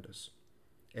world around us,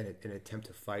 and an attempt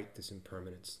to fight this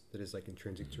impermanence that is like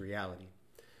intrinsic to reality.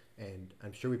 And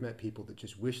I'm sure we've met people that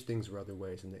just wish things were other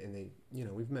ways, and they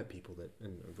we've met people that,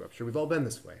 and I'm sure we've all been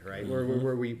this way, right?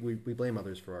 Where we blame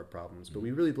others for our problems, but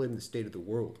we really blame the state of the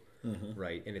world,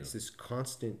 right? And it's this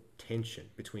constant tension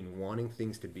between wanting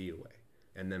things to be a way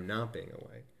and them not being a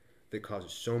way that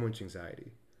causes so much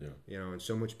anxiety, and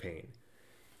so much pain.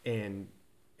 And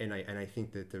I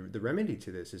think that the remedy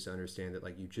to this is to understand that,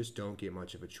 like, you just don't get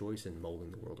much of a choice in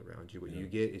molding the world around you. What you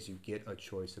get is a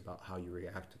choice about how you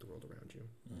react to the world around you.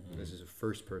 This is a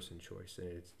first-person choice,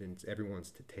 and it's everyone's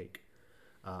to take.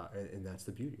 And that's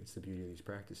the beauty. It's the beauty of these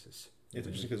practices. It's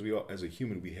interesting because we all, as a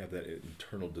human, we have that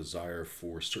internal desire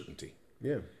for certainty.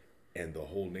 Yeah. And the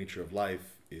whole nature of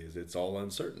life is it's all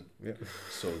uncertain. Yeah.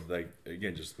 So, like,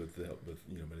 again, just with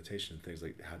meditation and things,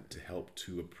 like, how to help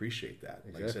to appreciate that.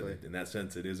 Exactly. Like I said, in that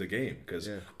sense, it is a game, because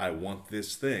I want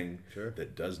this thing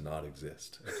that does not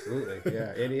exist. Absolutely.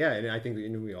 Yeah. And I think that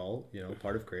we all,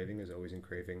 part of craving is always in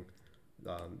craving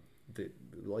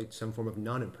like some form of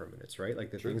non-impermanence, right?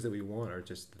 Like the things that we want are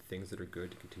just the things that are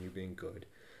good to continue being good.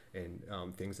 And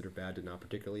things that are bad did not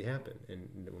particularly happen, and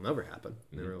it will never happen.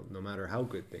 No matter how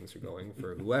good things are going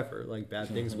for whoever, like bad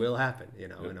things will happen,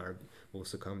 and we'll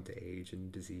succumb to age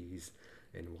and disease,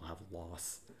 and we'll have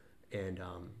loss, and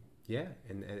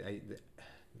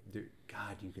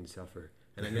God, you can suffer,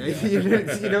 and I mean, you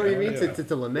know what I mean?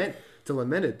 To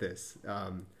lament at this.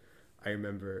 I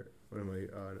remember one of my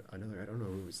I don't know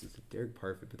who it was, Derek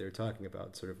Parfit, but they were talking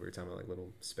about we were talking about like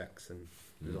little specks, and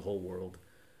there's a whole world,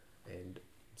 and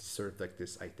sort of like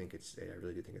this, I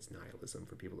really do think it's nihilism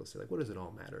for people to say, like, what does it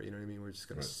all matter? You know what I mean? We're just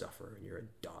going to suffer, and you're a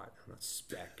dot on a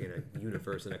speck in a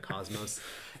universe, in a cosmos.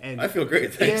 And I feel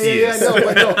great. Thanks. I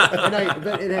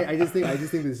just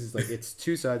think this is like, it's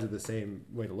two sides of the same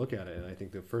way to look at it. And I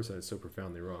think the first side is so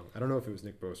profoundly wrong. I don't know if it was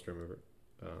Nick Bostrom or,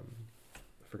 I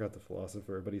forgot the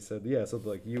philosopher, but he said, something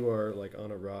like, you are like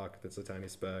on a rock that's a tiny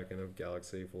speck in a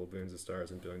galaxy full of billions of stars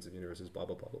and billions of universes, blah,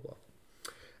 blah, blah, blah, blah.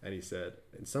 And he said,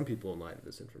 and some people in light of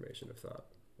this information have thought,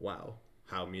 wow,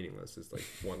 how meaningless is like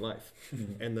one life.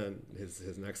 And then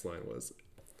his next line was,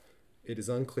 it is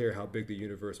unclear how big the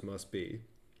universe must be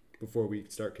before we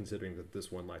start considering that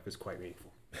this one life is quite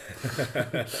meaningful.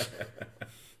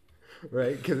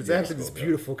 Right? Because it's actually this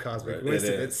beautiful cosmic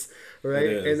coincidence, right?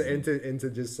 And to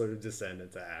just sort of descend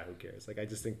into, who cares? Like, I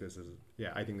just think this is,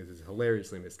 I think this is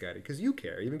hilariously misguided, because you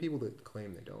care, even people that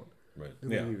claim they don't. Right.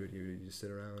 You just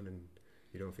sit around and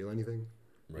you don't feel anything.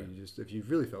 Right. If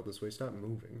you've really felt this way, stop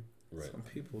moving. Right. Some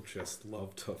people just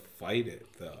love to fight it,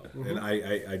 though. And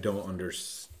I don't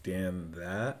understand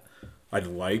that. I'd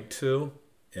like to,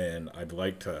 and I'd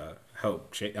like to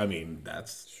help change. I mean,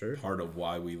 that's part of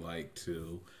why we like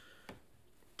to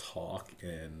talk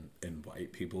and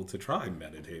invite people to try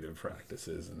meditative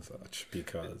practices and such,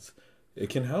 because It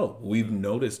can help. We've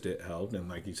noticed it helped, and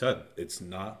like you said, it's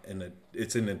in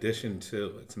addition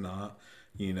to. It's not,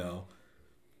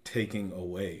 taking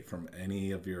away from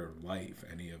any of your life,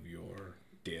 any of your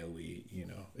daily,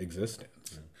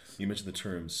 existence. Yeah. You mentioned the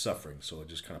term suffering, so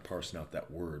just kind of parsing out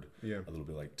that word a little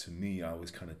bit. Like, to me, I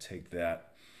always kind of take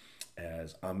that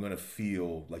as I'm going to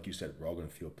feel, like you said, we're all going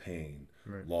to feel pain,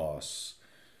 loss,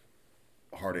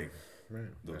 heartache,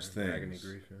 those things. Agony,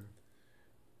 grief, yeah.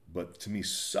 But to me,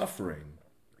 suffering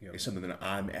is something that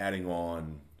I'm adding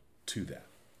on to that.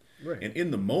 Right. And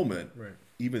in the moment,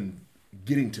 even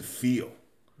getting to feel,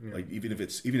 like even if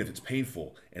it's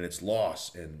painful and it's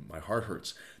loss and my heart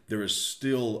hurts, there is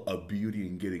still a beauty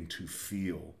in getting to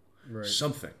feel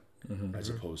something as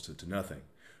opposed to nothing.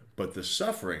 But the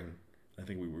suffering, I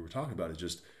think we were talking about, is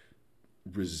just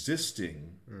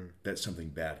resisting that something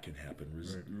bad can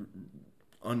happen.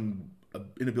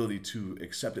 Inability to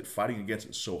accept it, fighting against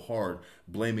it so hard,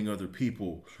 blaming other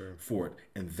people for it.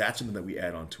 And that's something that we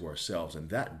add on to ourselves. And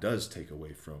that does take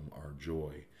away from our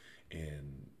joy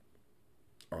and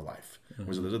our life.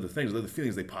 Whereas there's other things, other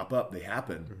feelings, they pop up, they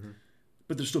happen,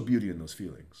 but there's still beauty in those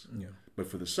feelings. Yeah. But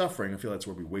for the suffering, I feel that's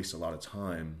where we waste a lot of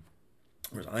time.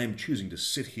 Whereas I am choosing to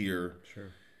sit here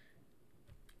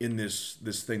in this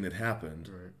thing that happened.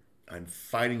 I'm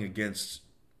fighting against,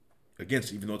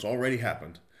 even though it's already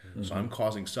happened. So I'm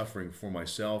causing suffering for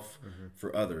myself,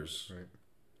 for others.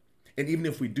 And even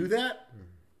if we do that,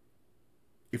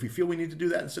 if we feel we need to do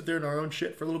that and sit there in our own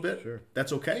shit for a little bit,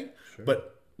 that's okay.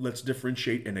 But let's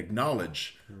differentiate and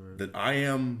acknowledge that I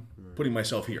am putting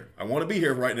myself here. I want to be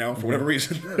here right now for whatever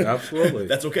reason. Absolutely.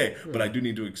 That's okay. But I do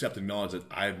need to accept and acknowledge that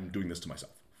I'm doing this to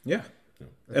myself. Yeah.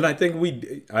 And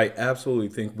I absolutely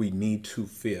think we need to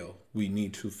feel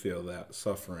that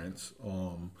sufferance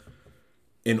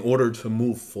in order to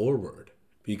move forward.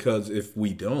 Because if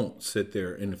we don't sit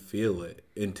there and feel it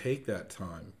and take that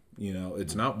time,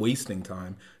 it's not wasting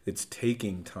time, it's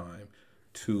taking time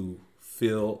to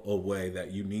feel a way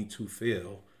that you need to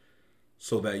feel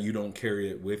so that you don't carry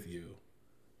it with you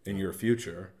in your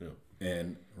future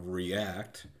and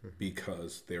react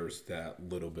because there's that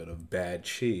little bit of bad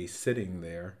chi sitting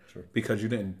there because you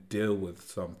didn't deal with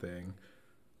something,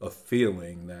 a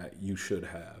feeling that you should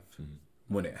have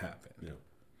when it happened.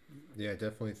 Yeah, I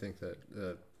definitely think that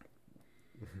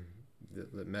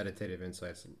the meditative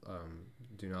insights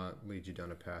do not lead you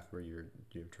down a path where you're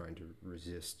trying to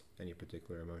resist any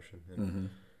particular emotion,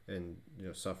 and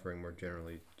suffering, more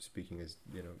generally speaking, is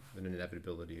an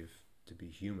inevitability of to be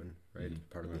human, right?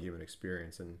 Part of the human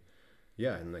experience, and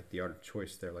like the art of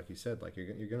choice there, like you said, like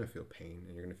you're gonna feel pain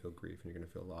and you're gonna feel grief and you're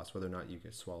gonna feel loss, whether or not you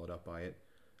get swallowed up by it.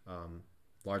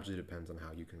 Largely depends on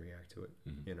how you can react to it.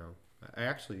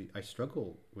 I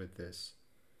struggle with this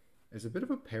as a bit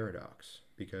of a paradox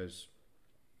because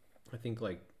I think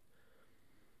like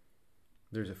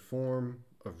there's a form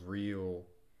of real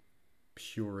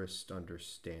purist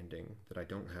understanding that I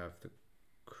don't have the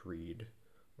creed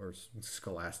or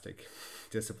scholastic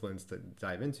disciplines to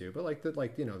dive into, but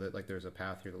there's a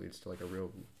path here that leads to like a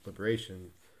real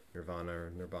liberation, nirvana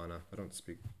or nirvana. I don't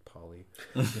speak Pali,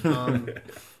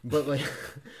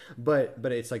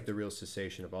 but it's like the real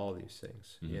cessation of all these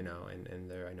things, and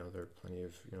I know there are plenty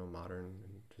of modern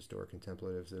and historic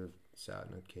contemplatives that have sat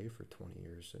in a cave for 20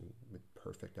 years and with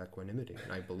perfect equanimity,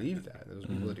 and I believe that those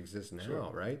people that exist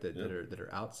now, right, that are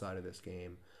outside of this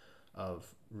game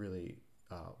of really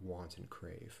want and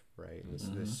crave, right, and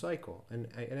this cycle, and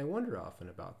I wonder often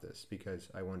about this because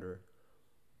I wonder.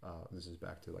 This is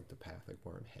back to like the path, like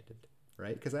where I'm headed,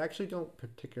 right? Because I actually don't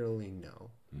particularly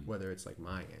know whether it's like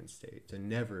my end state to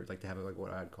never like to have like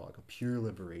what I'd call like a pure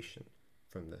liberation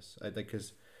from this.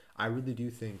 Because I really do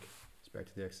think it's back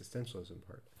to the existentialism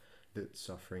part that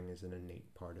suffering is an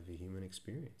innate part of the human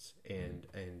experience,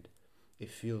 and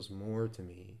it feels more to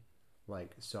me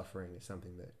like suffering is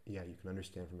something that you can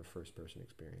understand from a first person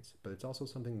experience, but it's also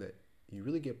something that you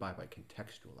really get by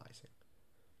contextualizing.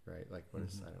 Right, like what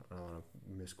is I don't want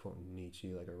to misquote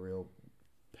Nietzsche like a real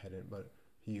pedant, but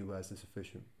he who has the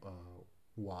sufficient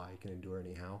why can endure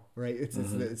anyhow. Right, it's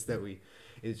that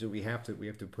we have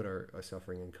to put our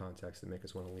suffering in context that make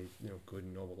us want to lead good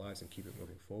and noble lives and keep it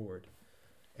moving forward.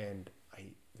 And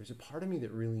there's a part of me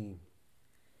that really,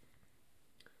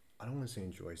 I don't want to say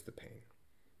enjoys the pain,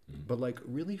 but like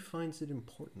really finds it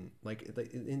important. Like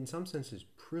in some senses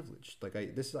privileged. Like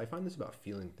I find this about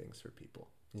feeling things for people.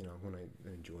 When I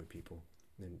enjoy people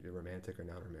in romantic or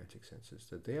non-romantic senses,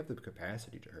 that they have the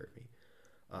capacity to hurt me,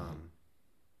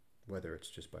 whether it's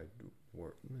just by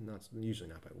usually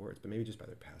not by words, but maybe just by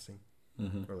their passing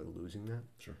or like losing that.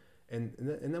 Sure. And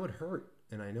that would hurt,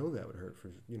 and I know that would hurt for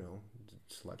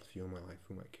select few in my life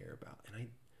whom I care about, and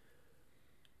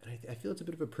and I feel it's a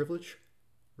bit of a privilege,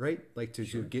 right? Like to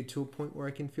get to a point where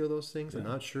I can feel those things. I'm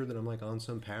not sure that I'm like on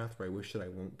some path where I wish that I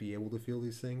won't be able to feel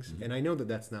these things. And I know that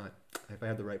that's not, if I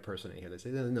have the right person in here, they say,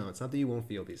 no, it's not that you won't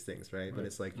feel these things, right? But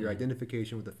it's like your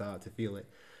identification with the thought to feel it.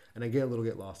 And I get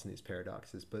lost in these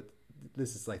paradoxes, but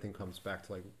this is, I think, comes back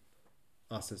to like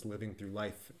us as living through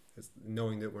life, as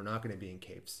knowing that we're not going to be in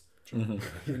caves. And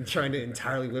trying to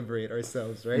entirely liberate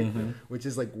ourselves, right? Which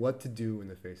is like what to do in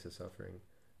the face of suffering.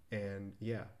 And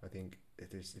I think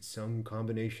it's some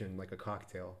combination, like a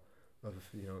cocktail of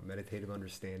meditative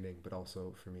understanding, but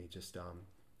also for me just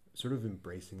sort of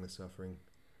embracing the suffering.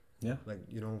 Yeah, like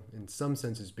in some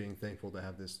senses being thankful to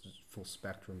have this full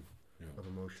spectrum of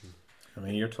emotion. I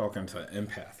mean, you're talking to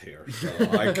empath here, so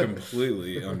I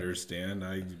completely understand.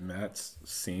 Matt's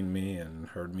seen me and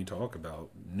heard me talk about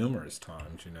numerous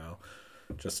times,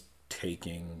 just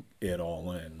taking it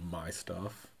all in, my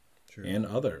stuff and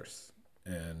others.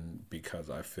 And because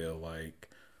I feel like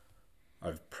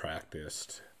I've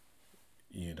practiced,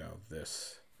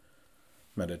 this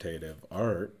meditative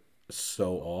art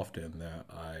so often that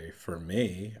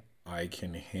I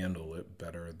can handle it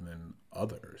better than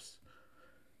others.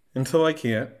 Until I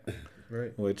can't,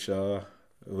 right? Which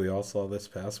we all saw this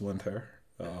past winter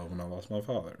when I lost my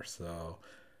father. So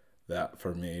that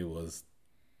for me was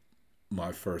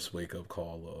my first wake-up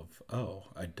call of,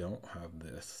 I don't have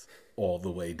this all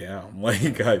the way down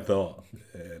like I thought.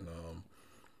 And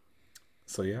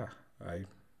so I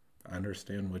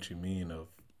understand what you mean of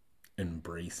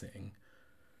embracing,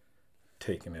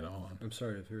 taking it on. I'm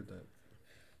sorry I've heard that.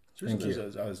 Thank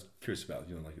you. I was curious about,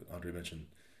 like Andre mentioned,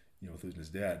 with losing his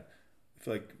dad. I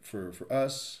feel like for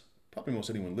us, probably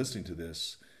most anyone listening to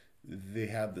this, they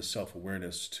have the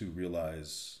self-awareness to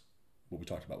realize what we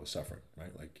talked about with suffering,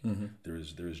 right? Like there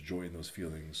is joy in those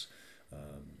feelings.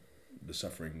 The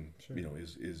suffering,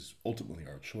 is ultimately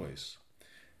our choice.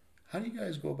 How do you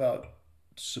guys go about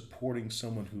supporting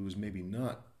someone who's maybe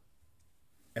not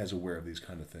as aware of these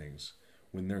kind of things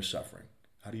when they're suffering?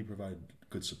 How do you provide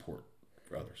good support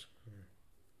for others?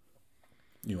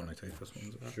 You want to take this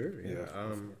one, Zack? Sure. Yeah.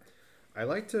 I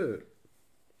like to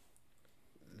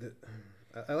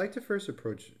first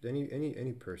approach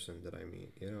any person that I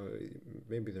meet.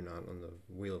 Maybe they're not on the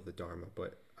wheel of the Dharma,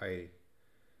 but I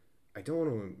don't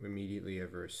want to immediately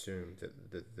ever assume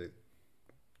that the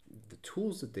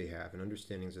tools that they have and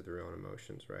understandings of their own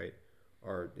emotions, right,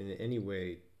 are in any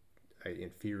way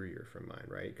inferior from mine,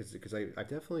 right? Because I've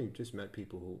definitely just met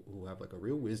people who have like a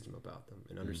real wisdom about them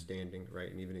and understanding,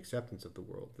 right, and even acceptance of the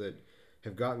world that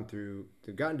have gotten to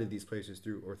these places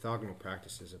through orthogonal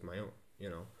practices of my own,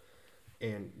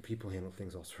 and people handle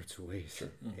things all sorts of ways. Sure.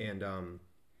 And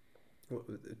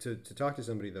to talk to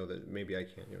somebody though that maybe I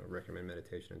can't recommend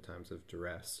meditation in times of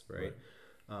duress, right?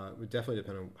 Would definitely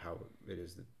depend on how it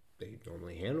is that they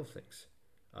normally handle things.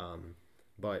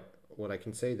 But what I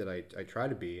can say that I try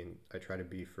to be, and I try to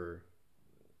be for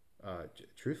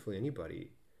truthfully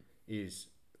anybody, is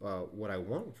what I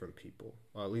want from people,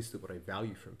 or at least what I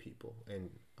value from people, and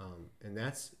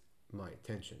that's my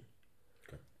attention.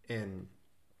 Okay. And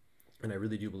I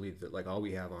really do believe that like all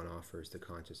we have on offer is the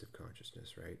conscious of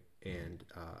consciousness, right? And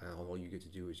all you get to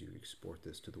do is you export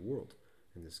this to the world,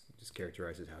 and this just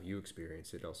characterizes how you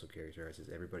experience it. Also characterizes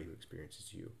everybody who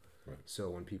experiences you. Right. So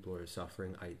when people are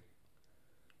suffering, I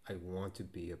want to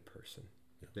be a person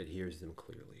that hears them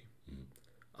clearly.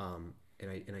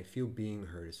 And I feel being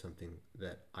heard is something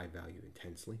that I value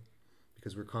intensely,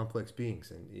 because we're complex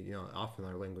beings, and often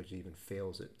our language even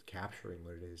fails at capturing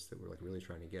what it is that we're like really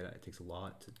trying to get at. It takes a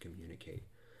lot to communicate,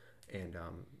 and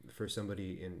for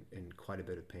somebody in quite a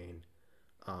bit of pain,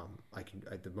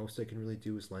 the most I can really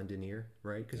do is lend an ear,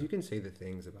 right? Because you can say the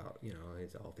things about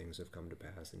it's all things have come to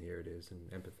pass, and here it is, and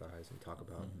empathize and talk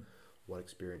about what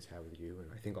experience had with you,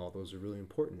 and I think all those are really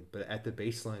important. But at the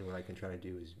baseline, what I can try to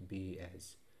do is be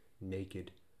as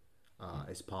naked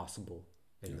as possible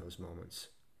in those moments,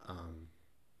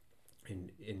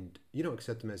 and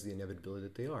accept them as the inevitability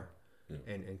that they are,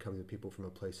 and come to people from a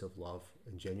place of love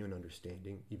and genuine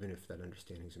understanding, even if that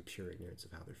understanding is in pure ignorance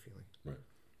of how they're feeling, right?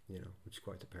 Which is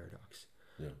quite the paradox.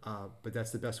 But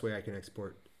that's the best way I can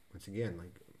export, once again,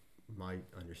 like my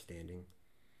understanding,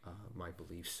 my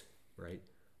beliefs, right,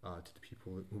 to the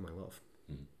people whom I love.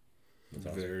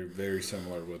 Awesome. Very, very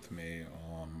similar with me.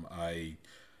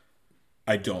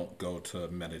 I don't go to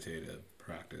meditative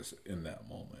practice in that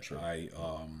moment. Sure. I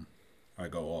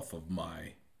go off of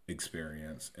my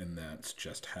experience, and that's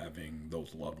just having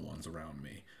those loved ones around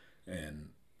me, and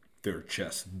they're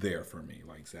just there for me,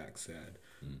 like Zack said.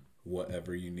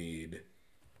 Whatever you need,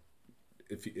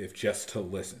 if just to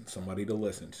listen, somebody to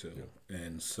listen to.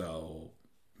 And so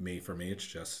for me, it's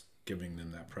just giving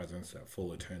them that presence, that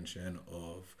full attention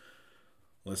of,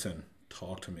 listen,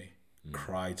 talk to me,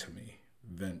 cry to me,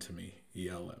 vent to me,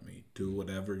 yell at me, do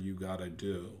whatever you gotta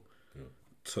do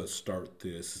to start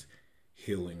this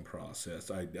healing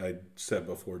process. I said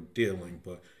before dealing,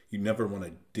 but you never want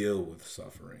to deal with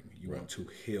suffering. You want to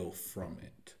heal from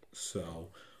it. So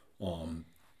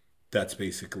that's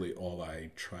basically all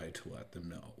I try to let them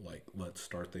know. Like, let's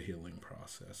start the healing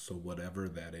process. So whatever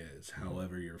that is,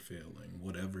 however you're feeling,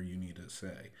 whatever you need to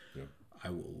say, I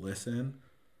will listen.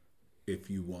 If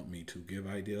you want me to give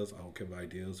ideas, I'll give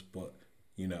ideas. But,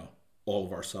 you know, all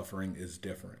of our suffering is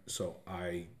different. So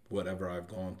whatever I've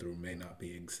gone through may not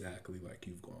be exactly like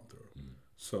you've gone through.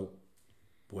 So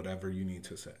whatever you need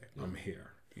to say, I'm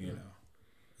here, you know.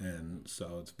 And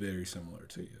so it's very similar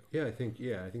to you. Yeah, I think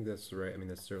that's right. I mean,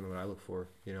 that's certainly what I look for.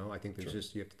 You know, I think there's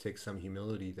just, you have to take some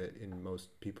humility that in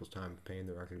most people's time of pain,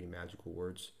 there aren't going to be magical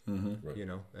words, you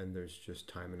know, and there's just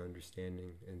time and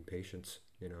understanding and patience,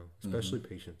 you know, especially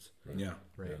patience. Yeah.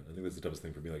 Right. Yeah, I think that's the toughest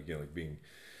thing for me. Like, you know, like being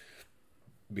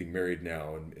married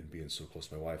now and being so close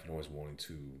to my wife and always wanting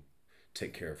to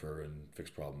take care of her and fix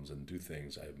problems and do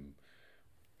things. I'm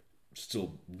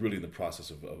still really in the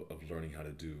process of learning how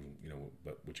to do, you know,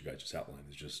 but what you guys just outlined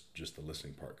is just the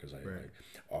listening part, because I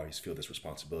always feel this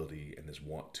responsibility and this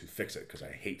want to fix it, because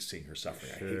I hate seeing her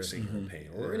suffering. I hate seeing her pain,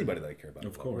 or anybody that I care about.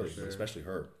 Of course. Really, especially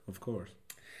her. Of course.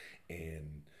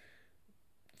 And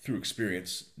through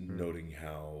experience, noting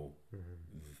how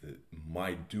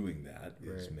my doing that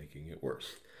is making it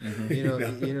worse. You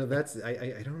know, that's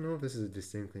I don't know if this is a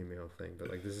distinctly male thing, but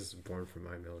like, this is born from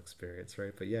my male experience,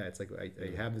 right? But yeah, it's like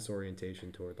I have this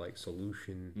orientation toward like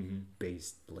solution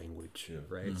based language,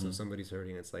 right? So somebody's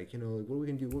hurting, it's like, you know, like, what we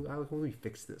can do, how can we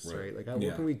fix this, right? Like,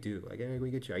 what can we do? Like, can we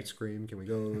get you ice cream? Can we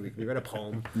go? Can we write a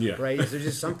poem? Right? Is there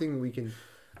just something we can?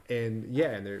 And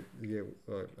there,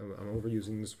 I'm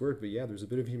overusing this word, but yeah, there's a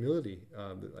bit of humility.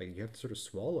 That, like, you have to sort of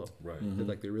swallow, right? That,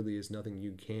 like, there really is nothing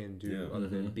you can do other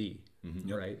than be,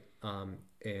 right?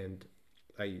 And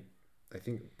I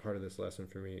think part of this lesson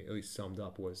for me, at least summed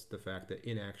up, was the fact that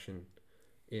inaction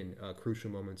in crucial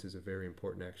moments is a very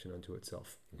important action unto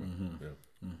itself,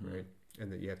 right?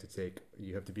 And that you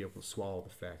have to be able to swallow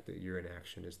the fact that your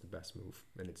inaction is the best move,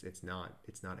 and it's not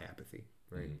apathy.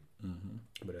 Right,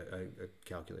 but a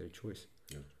calculated choice.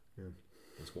 Yeah,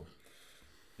 that's cool.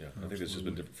 Yeah, I think it's just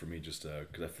been different for me, just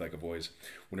because I feel like I've always,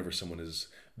 whenever someone has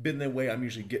been that way, I'm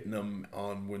usually getting them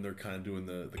on when they're kind of doing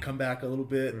the comeback a little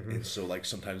bit, and so like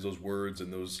sometimes those words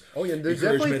and those there's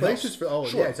definitely places for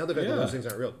it's not the fact that those things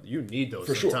aren't real. You need those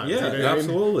for sometimes. Yeah,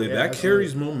 absolutely. That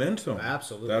carries momentum.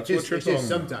 Absolutely, that's what you're talking about.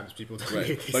 Sometimes people don't.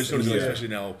 Right, but I just noticed, especially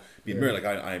now being married, like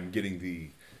I'm getting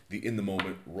the in the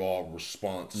moment raw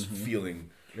response feeling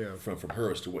from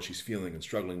her as to what she's feeling and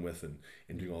struggling with and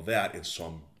doing all that, and so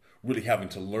I'm really having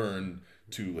to learn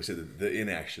to, like I said, the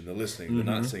inaction, the listening, the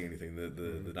not saying anything,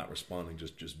 the not responding,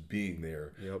 just being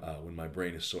there when my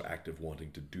brain is so active,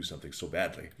 wanting to do something so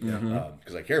badly,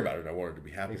 because I care about it and I want her to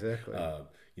be happy. Exactly.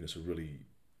 You know, so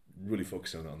really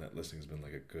focusing on that listening has been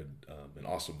like a good an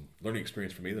awesome learning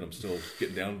experience for me that I'm still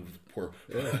getting down.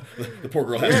 The poor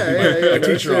girl has to be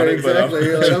my teacher on it. Exactly.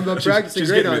 But, I'm practicing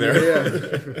great on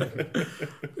it.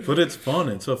 But it's fun.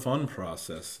 It's a fun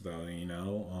process, though. You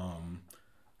know,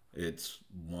 it's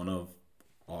one of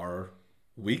our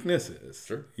weaknesses.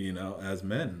 Sure. You know, as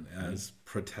men, as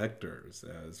protectors,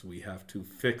 as we have to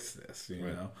fix this.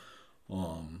 You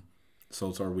know, so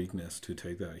it's our weakness to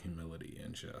take that humility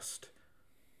and just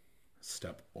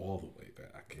step all the way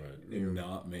back and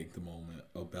not make the moment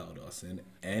about us in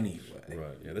any way.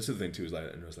 Right. Yeah. That's the thing too, is I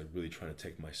was like really trying to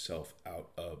take myself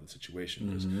out of the situation,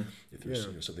 because if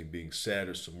there's something being said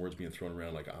or some words being thrown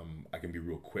around, like I can be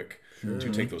real quick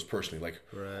to take those personally. Like,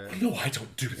 no, I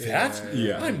don't do that.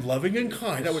 I'm loving and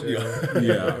kind. I would,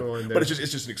 but it's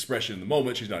just an expression in the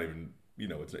moment. She's not even, you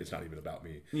know, it's not even about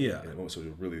me. Yeah. In the moment. So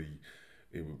it really,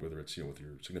 whether it's, you know, with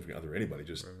your significant other or anybody,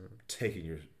 just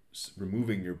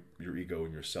removing your ego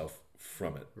and yourself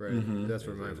from it. Right. That's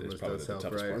where mindfulness does help,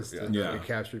 right? It's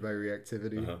captured by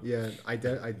reactivity. Yeah. I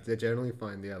generally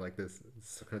find, like this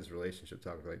kind of relationship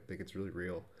talk, I think it's really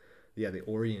real. Yeah, they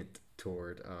orient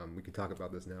toward, we can talk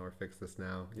about this now or fix this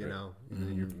now, you know,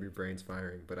 your brain's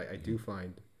firing. But I do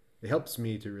find, it helps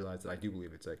me to realize that I do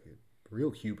believe it's like a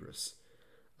real hubris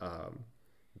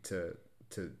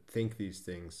to think these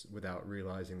things without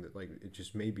realizing that, like, it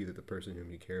just may be that the person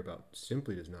whom you care about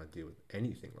simply does not deal with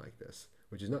anything like this,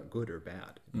 which is not good or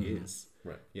bad. It is,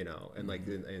 you know, and like,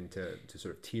 and to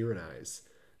sort of tyrannize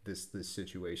this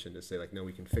situation, to say like, no,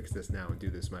 we can fix this now and do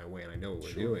this my way, and I know what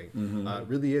we're doing.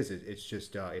 Really is. It's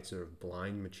just it's sort of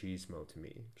blind machismo to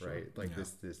me, right? Like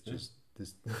this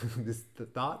this the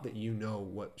thought that you know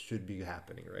what should be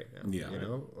happening right now. Yeah. You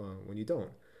know, when you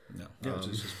don't. No. Yeah, it's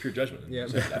just pure judgment. Yeah. I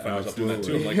find myself doing that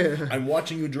too. I'm like, I'm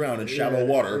watching you drown in shallow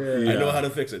water. Yeah. I know how to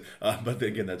fix it. But then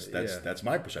again, that's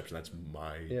my perception. That's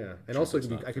my And also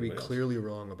truth. I could be clearly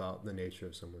wrong about the nature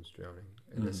of someone's drowning,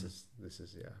 and this is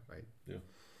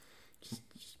just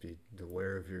be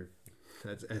aware of your.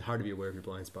 It's hard to be aware of your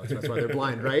blind spots. That's why they're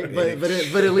blind, right? But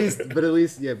at least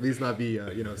not be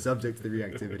subject to the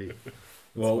reactivity.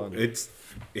 Well,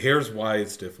 here's why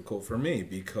it's difficult for me,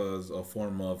 because a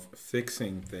form of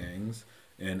fixing things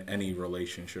in any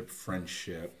relationship,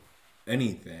 friendship,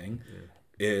 anything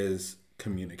is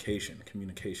communication.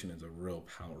 Communication is a real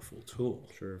powerful tool.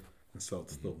 Sure. And so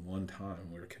it's the one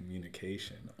time where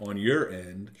communication on your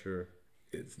end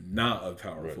is not a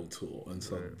powerful tool. And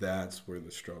so that's where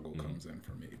the struggle comes in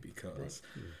for me, because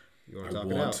I'm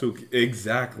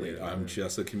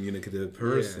just a communicative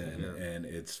person, and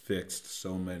it's fixed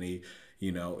so many,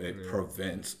 it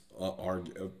prevents a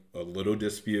little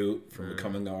dispute from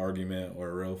becoming an argument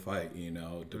or a real fight.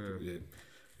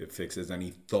 It fixes any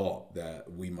thought that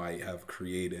we might have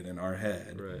created in our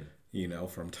head,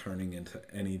 from turning into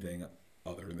anything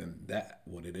other than that,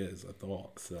 what it is, a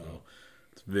thought. So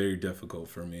it's very difficult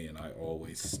for me, and I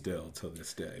always still, to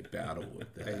this day, battle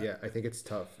with that. I think it's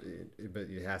tough, but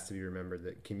it has to be remembered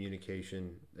that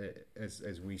communication,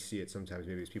 as we see it sometimes,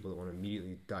 maybe as people that want to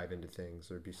immediately dive into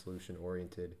things or be solution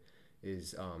oriented,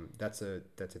 is that's a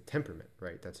temperament,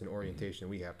 right? That's an orientation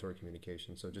we have toward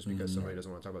communication. So just because somebody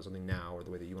doesn't want to talk about something now, or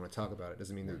the way that you want to talk about it,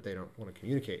 doesn't mean that they don't want to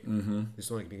communicate. They just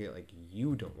want to communicate like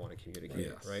you don't want to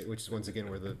communicate, right? Which is once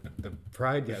again where the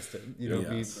pride has to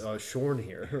be shorn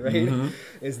here, right?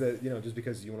 Is that just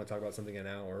because you want to talk about something an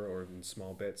hour or in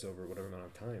small bits over whatever amount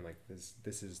of time, like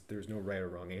this is there's no right or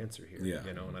wrong answer here,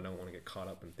 and I don't want to get caught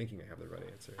up in thinking I have the right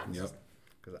answer.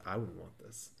 Because I wouldn't want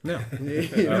this. No. I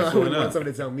wouldn't want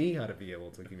somebody to tell me how to be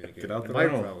able to communicate. Get out the my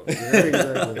realm. problems.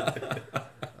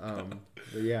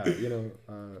 Exactly.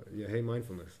 Hey,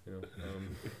 mindfulness.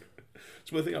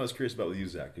 So the thing I was curious about with you,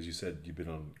 Zach, is you said you've been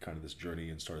on kind of this journey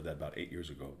and started that about 8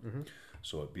 years ago.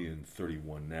 So at being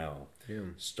 31 now,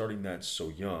 starting that so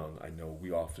young, I know we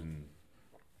often,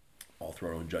 all through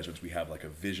our own judgments, we have like a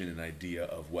vision and idea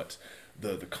of what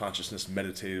the consciousness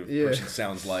meditative person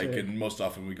sounds like, and most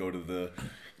often we go to the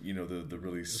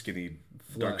really skinny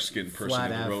dark skinned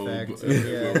person in the robe with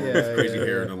crazy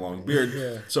hair and a long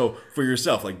beard. So for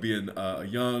yourself, like being a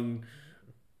young,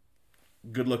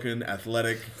 good looking,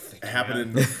 athletic,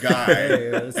 happening guy.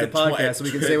 It's a podcast, so we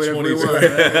can say whatever we want.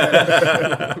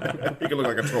 You can look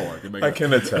like a troll. I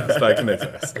can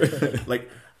attest. Like,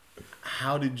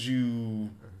 how did you?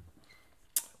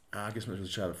 I guess I'm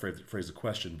just trying to phrase the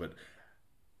question, but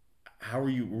how were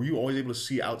you always able to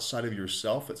see outside of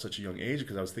yourself at such a young age?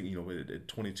 Because I was thinking, at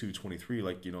 22, 23,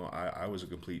 like, I was a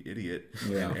complete idiot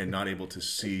and not able to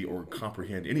see or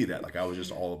comprehend any of that. Like, I was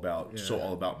just all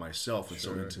about myself and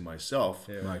so into myself.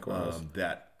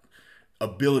 That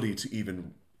ability to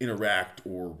even interact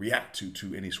or react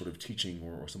to any sort of teaching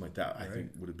or something like that, I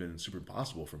think would have been super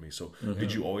impossible for me. So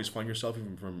did you always find yourself,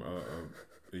 even from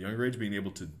a younger age, being able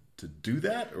to do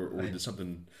that? Or did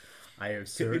something... I am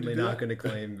certainly not going to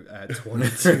claim at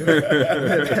 22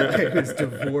 that I was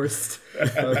divorced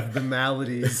of the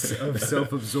maladies of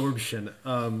self-absorption.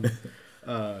 No.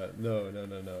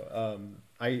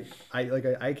 I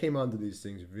came onto these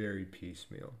things very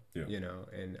piecemeal,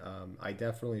 and I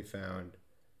definitely found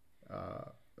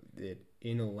it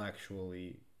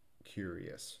intellectually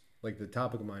curious. Like the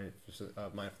topic of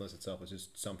mindfulness itself was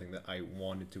just something that I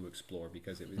wanted to explore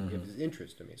because it was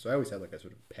interest to me. So I always had like a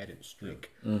sort of pedant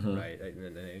streak, right?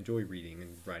 And I enjoy reading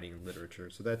and writing and literature.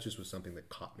 So that just was something that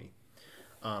caught me.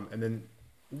 And then,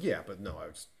 I don't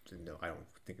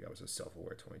think I was a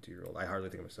self-aware 22-year-old. I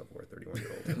hardly think I'm a self-aware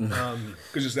 31-year-old.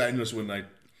 Because I noticed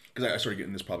because I started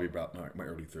getting this probably about my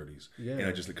early 30s. Yeah.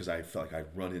 And because I felt like I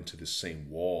run into this same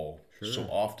wall so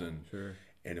often. Sure.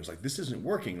 And it was like, this isn't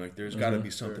working. Like, there's got to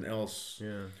be something else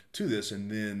to this.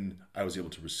 And then I was able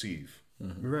to receive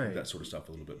that sort of stuff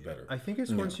a little bit better. I think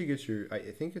it's once you get I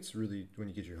think it's really when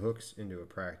you get your hooks into a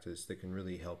practice that can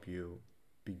really help you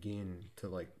begin to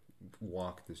like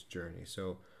walk this journey.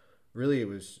 So really it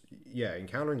was,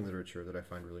 encountering literature that I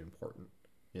find really important,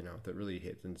 that really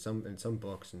hits in some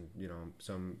books and,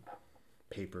 some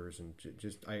papers and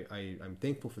just, I'm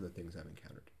thankful for the things I've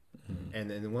encountered.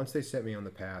 And then once they set me on the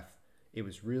path, it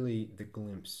was really the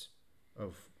glimpse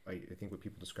of, I think what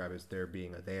people describe as there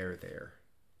being a there,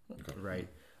 right?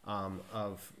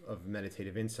 Of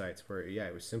meditative insights where,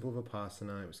 it was simple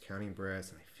Vipassana, it was counting breaths,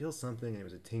 and I feel something, and it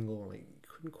was a tingle, and I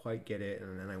couldn't quite get it,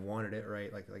 and then I wanted it,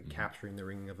 right? Like capturing the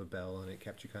ringing of a bell, and it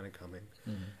kept you kind of coming.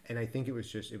 And I think it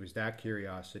was that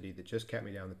curiosity that just kept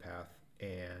me down the path,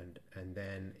 and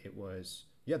then it was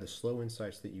the slow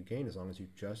insights that you gain as long as you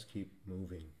just keep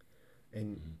moving.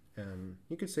 And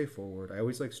you could say forward. I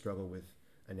always struggle with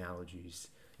analogies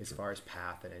as far as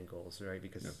path and end goals, right?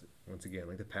 Because once again,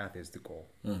 the path is the goal.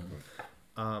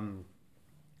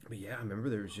 But yeah, I remember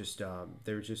there was just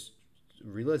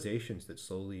realizations that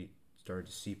slowly started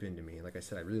to seep into me. Like I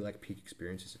said, I really like peak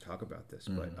experiences to talk about this,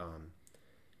 but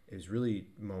it was really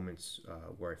moments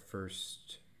where I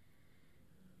first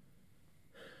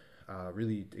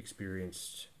really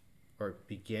experienced or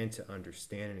began to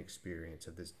understand an experience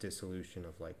of this dissolution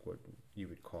of what you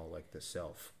would call the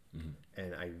self.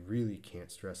 And I really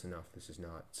can't stress enough, this is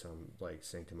not some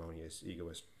sanctimonious,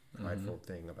 egoist, prideful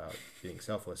thing about being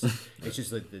selfless. It's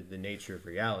just the nature of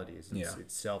reality is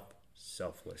it's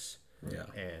selfless. Yeah.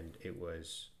 And it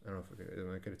was, I don't know if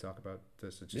am I going to talk about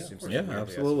this? It just seems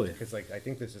absolutely. Because I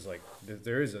think this is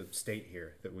there is a state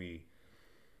here that we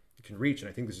can reach, and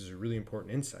I think this is a really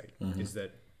important insight, is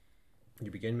that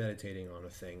you begin meditating on a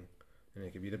thing, and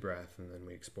it could be the breath, and then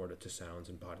we export it to sounds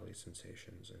and bodily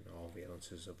sensations and all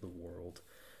valences of the world.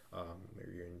 Or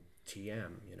you're in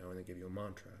TM, and they give you a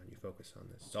mantra, and you focus on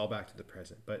this. It's all back to the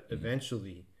present. But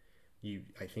eventually,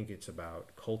 I think it's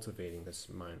about cultivating this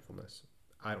mindfulness.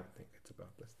 I don't think it's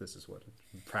about this. This is what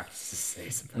practices say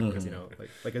it's about, because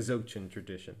like a Dzogchen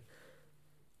tradition,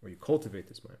 where you cultivate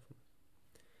this mindfulness,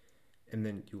 and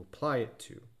then you apply it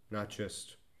to not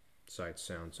just sights,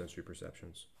 sounds, sensory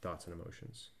perceptions, thoughts, and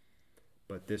emotions,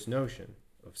 but this notion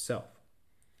of self.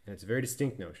 And it's a very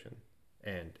distinct notion,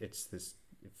 and it's this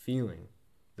feeling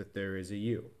that there is a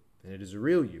you, and it is a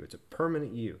real you. It's a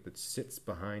permanent you that sits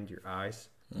behind your eyes,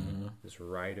 this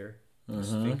writer,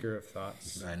 this thinker of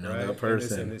thoughts. I know that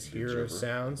person. And this hearer of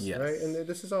sounds, right? And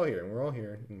this is all here, and we're all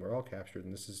here, and we're all captured,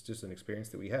 and this is just an experience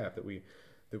that we have, that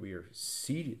we are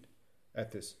seated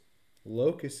at this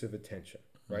locus of attention,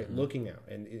 right? Looking out,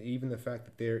 and even the fact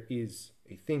that there is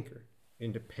a thinker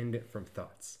independent from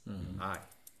thoughts. I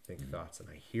think thoughts, and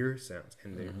I hear sounds,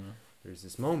 and there's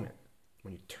this moment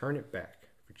when you turn it back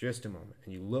for just a moment,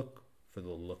 and you look for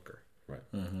the looker,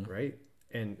 right?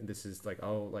 And this is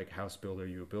house builder,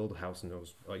 you build a house and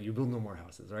you build no more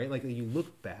houses, right? You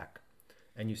look back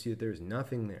and you see that there's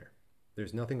nothing there.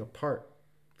 There's nothing apart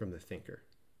from the thinker.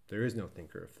 There is no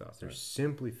thinker of thoughts. There's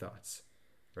simply thoughts,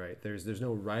 right? There's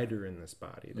no rider in this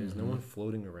body. There's no one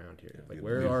floating around here.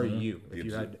 Where are you? If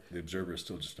you had the observer is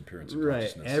still just an appearance of right,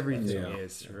 consciousness. everything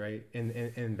is, right?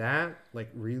 And that,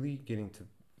 really getting to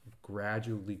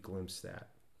gradually glimpse that.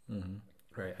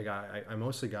 Right, I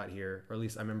mostly got here, or at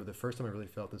least I remember the first time I really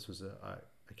felt this was I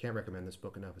can't recommend this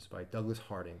book enough. It's by Douglas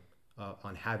Harding,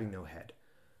 on having no head,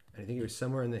 and I think he was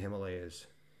somewhere in the Himalayas,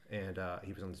 and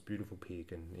he was on this beautiful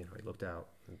peak, and he looked out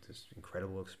at this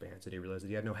incredible expanse, and he realized that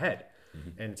he had no head,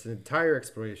 and it's an entire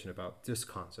exploration about this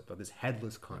concept, of this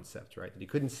headless concept, right? That he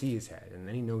couldn't see his head, and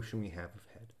any notion we have of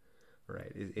head,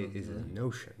 right, is a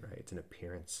notion, right? It's an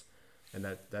appearance, and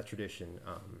that tradition.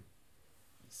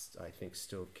 I think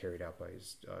still carried out by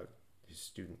his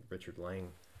student Richard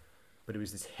Lang, but it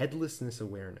was this headlessness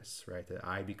awareness, right, that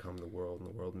I become the world and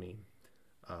the world me,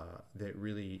 that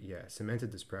really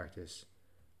cemented this practice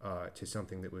to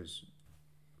something that was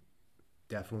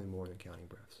definitely more than counting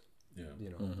breaths.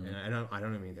 And I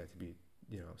don't mean that to be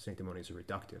sanctimonious or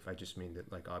reductive. I just mean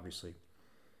that obviously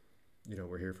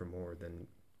we're here for more than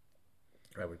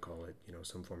I would call it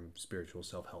some form of spiritual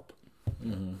self-help.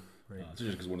 Right. It's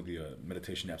just because one of the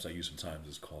meditation apps I use sometimes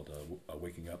is called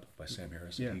Waking Up by Sam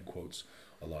Harris. And he quotes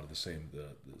a lot of the same the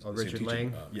Richard same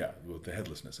Lang? with the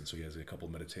headlessness. And so he has a couple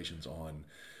of meditations on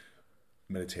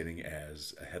meditating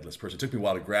as a headless person. It took me a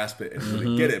while to grasp it and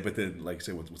really get it, but then once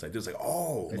I did, it's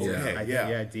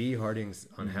D. Harding's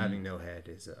on having no head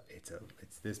is it's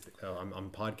this.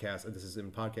 I'm podcast. This is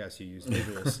in podcast. You use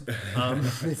visuals.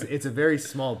 It's a very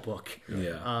small book.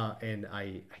 And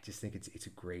I just think it's a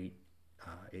great.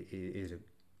 It is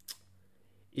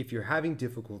if you're having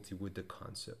difficulty with the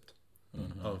concept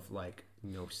of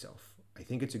no self, I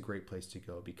think it's a great place to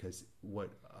go, because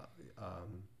what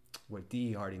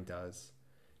D. Harding does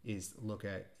is look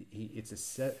at it's a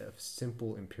set of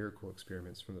simple empirical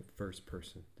experiments from the first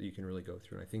person that you can really go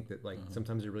through, and I think that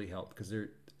sometimes they really help because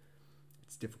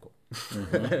it's difficult.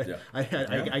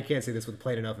 I can't say this with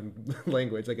plain enough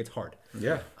language. It's hard.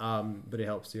 But it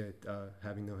helps.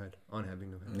 Having no head, on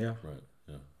having no head. Right.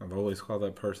 Yeah. I've always called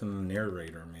that person the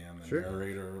narrator, man. The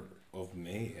narrator of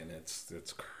me, and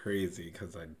it's crazy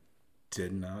because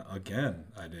did not. Again,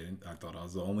 I didn't. I thought I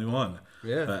was the only one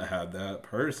that had that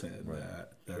person,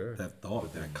 that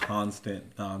thought, that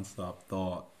constant, nonstop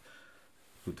thought,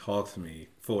 who talks to me,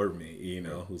 for me, you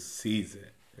know, who sees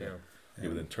it.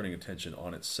 But then turning attention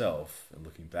on itself and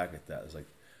looking back at that is like,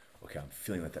 okay, I'm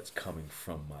feeling like that's coming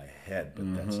from my head,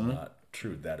 but that's not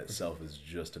true. That itself is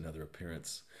just another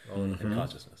appearance in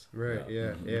consciousness. Right.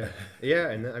 Yeah.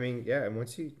 And I mean, and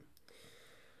once you,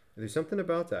 there's something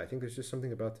about that. I think there's just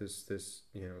something about this,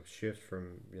 you know, shift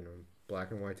from, you know,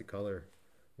 black and white to color,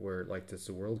 where like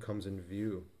the world comes into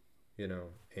view, you know,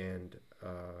 and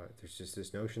there's just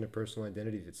this notion of personal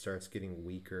identity that starts getting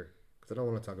weaker. Because I don't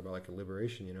want to talk about like a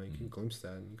liberation, you know, you can glimpse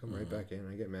that and you come right back in, and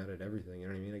I get mad at everything, you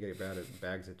know what I mean? I get mad at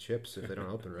bags of chips if they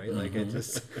don't open right. Like it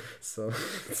just, so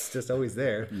it's just always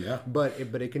there. Yeah. But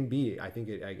it can be, I think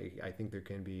there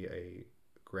can be a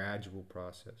gradual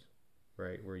process,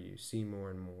 right, where you see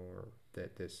more and more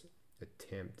that this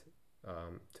attempt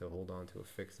to hold on to a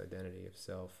fixed identity of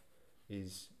self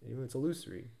is, you know, it's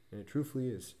illusory, and it truthfully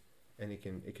is, and it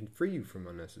can free you from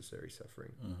unnecessary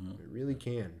suffering. It really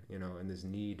can, you know. And this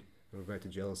need, we're back to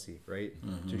jealousy, right,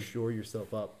 to shore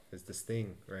yourself up as this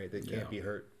thing, right, that can't be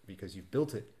hurt because you've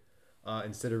built it,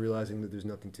 instead of realizing that there's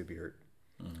nothing to be hurt.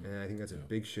 And I think that's a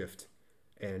big shift,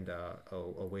 and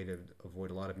a way to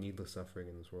avoid a lot of needless suffering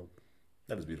in this world.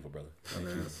 That is beautiful, brother. Thank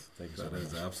you so much. That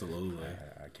is absolutely.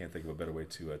 I can't think of a better way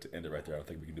to end it right there. I don't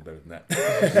think we can do better than that.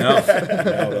 No,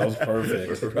 that was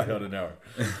perfect. We're right on an hour.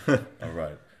 All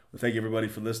right. Well, thank you, everybody,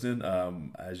 for listening.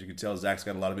 As you can tell, Zach's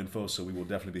got a lot of info, so we will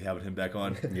definitely be having him back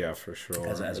on. Yeah, for sure.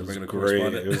 As a regular great.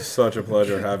 Correspondent. It was such a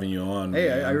pleasure having you on.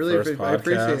 Hey, I really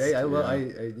appreciate it. Hey, I love,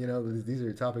 you know, these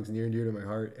are topics near and dear to my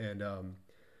heart, and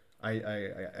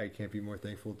I can't be more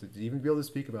thankful to even be able to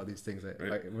speak about these things.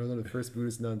 One of the first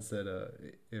Buddhist nuns said,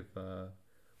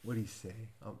 what did he say?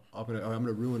 I'm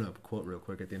gonna ruin a quote real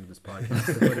quick at the end of this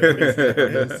podcast.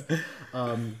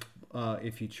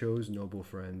 If you chose noble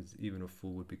friends, even a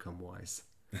fool would become wise.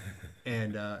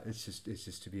 And it's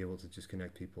just to be able to just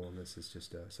connect people, and this is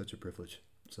just such a privilege.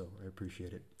 So I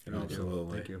appreciate it.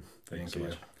 Absolutely. Thank you. Thank you so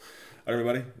much. All right,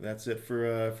 everybody, that's it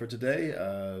for today.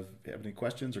 If you have any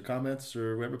questions or comments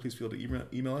or whatever, please feel to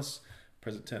email us,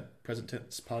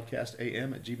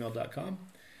 presenttensepodcastam@gmail.com,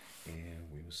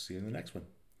 and we will see you in the next one.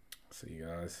 See you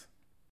guys.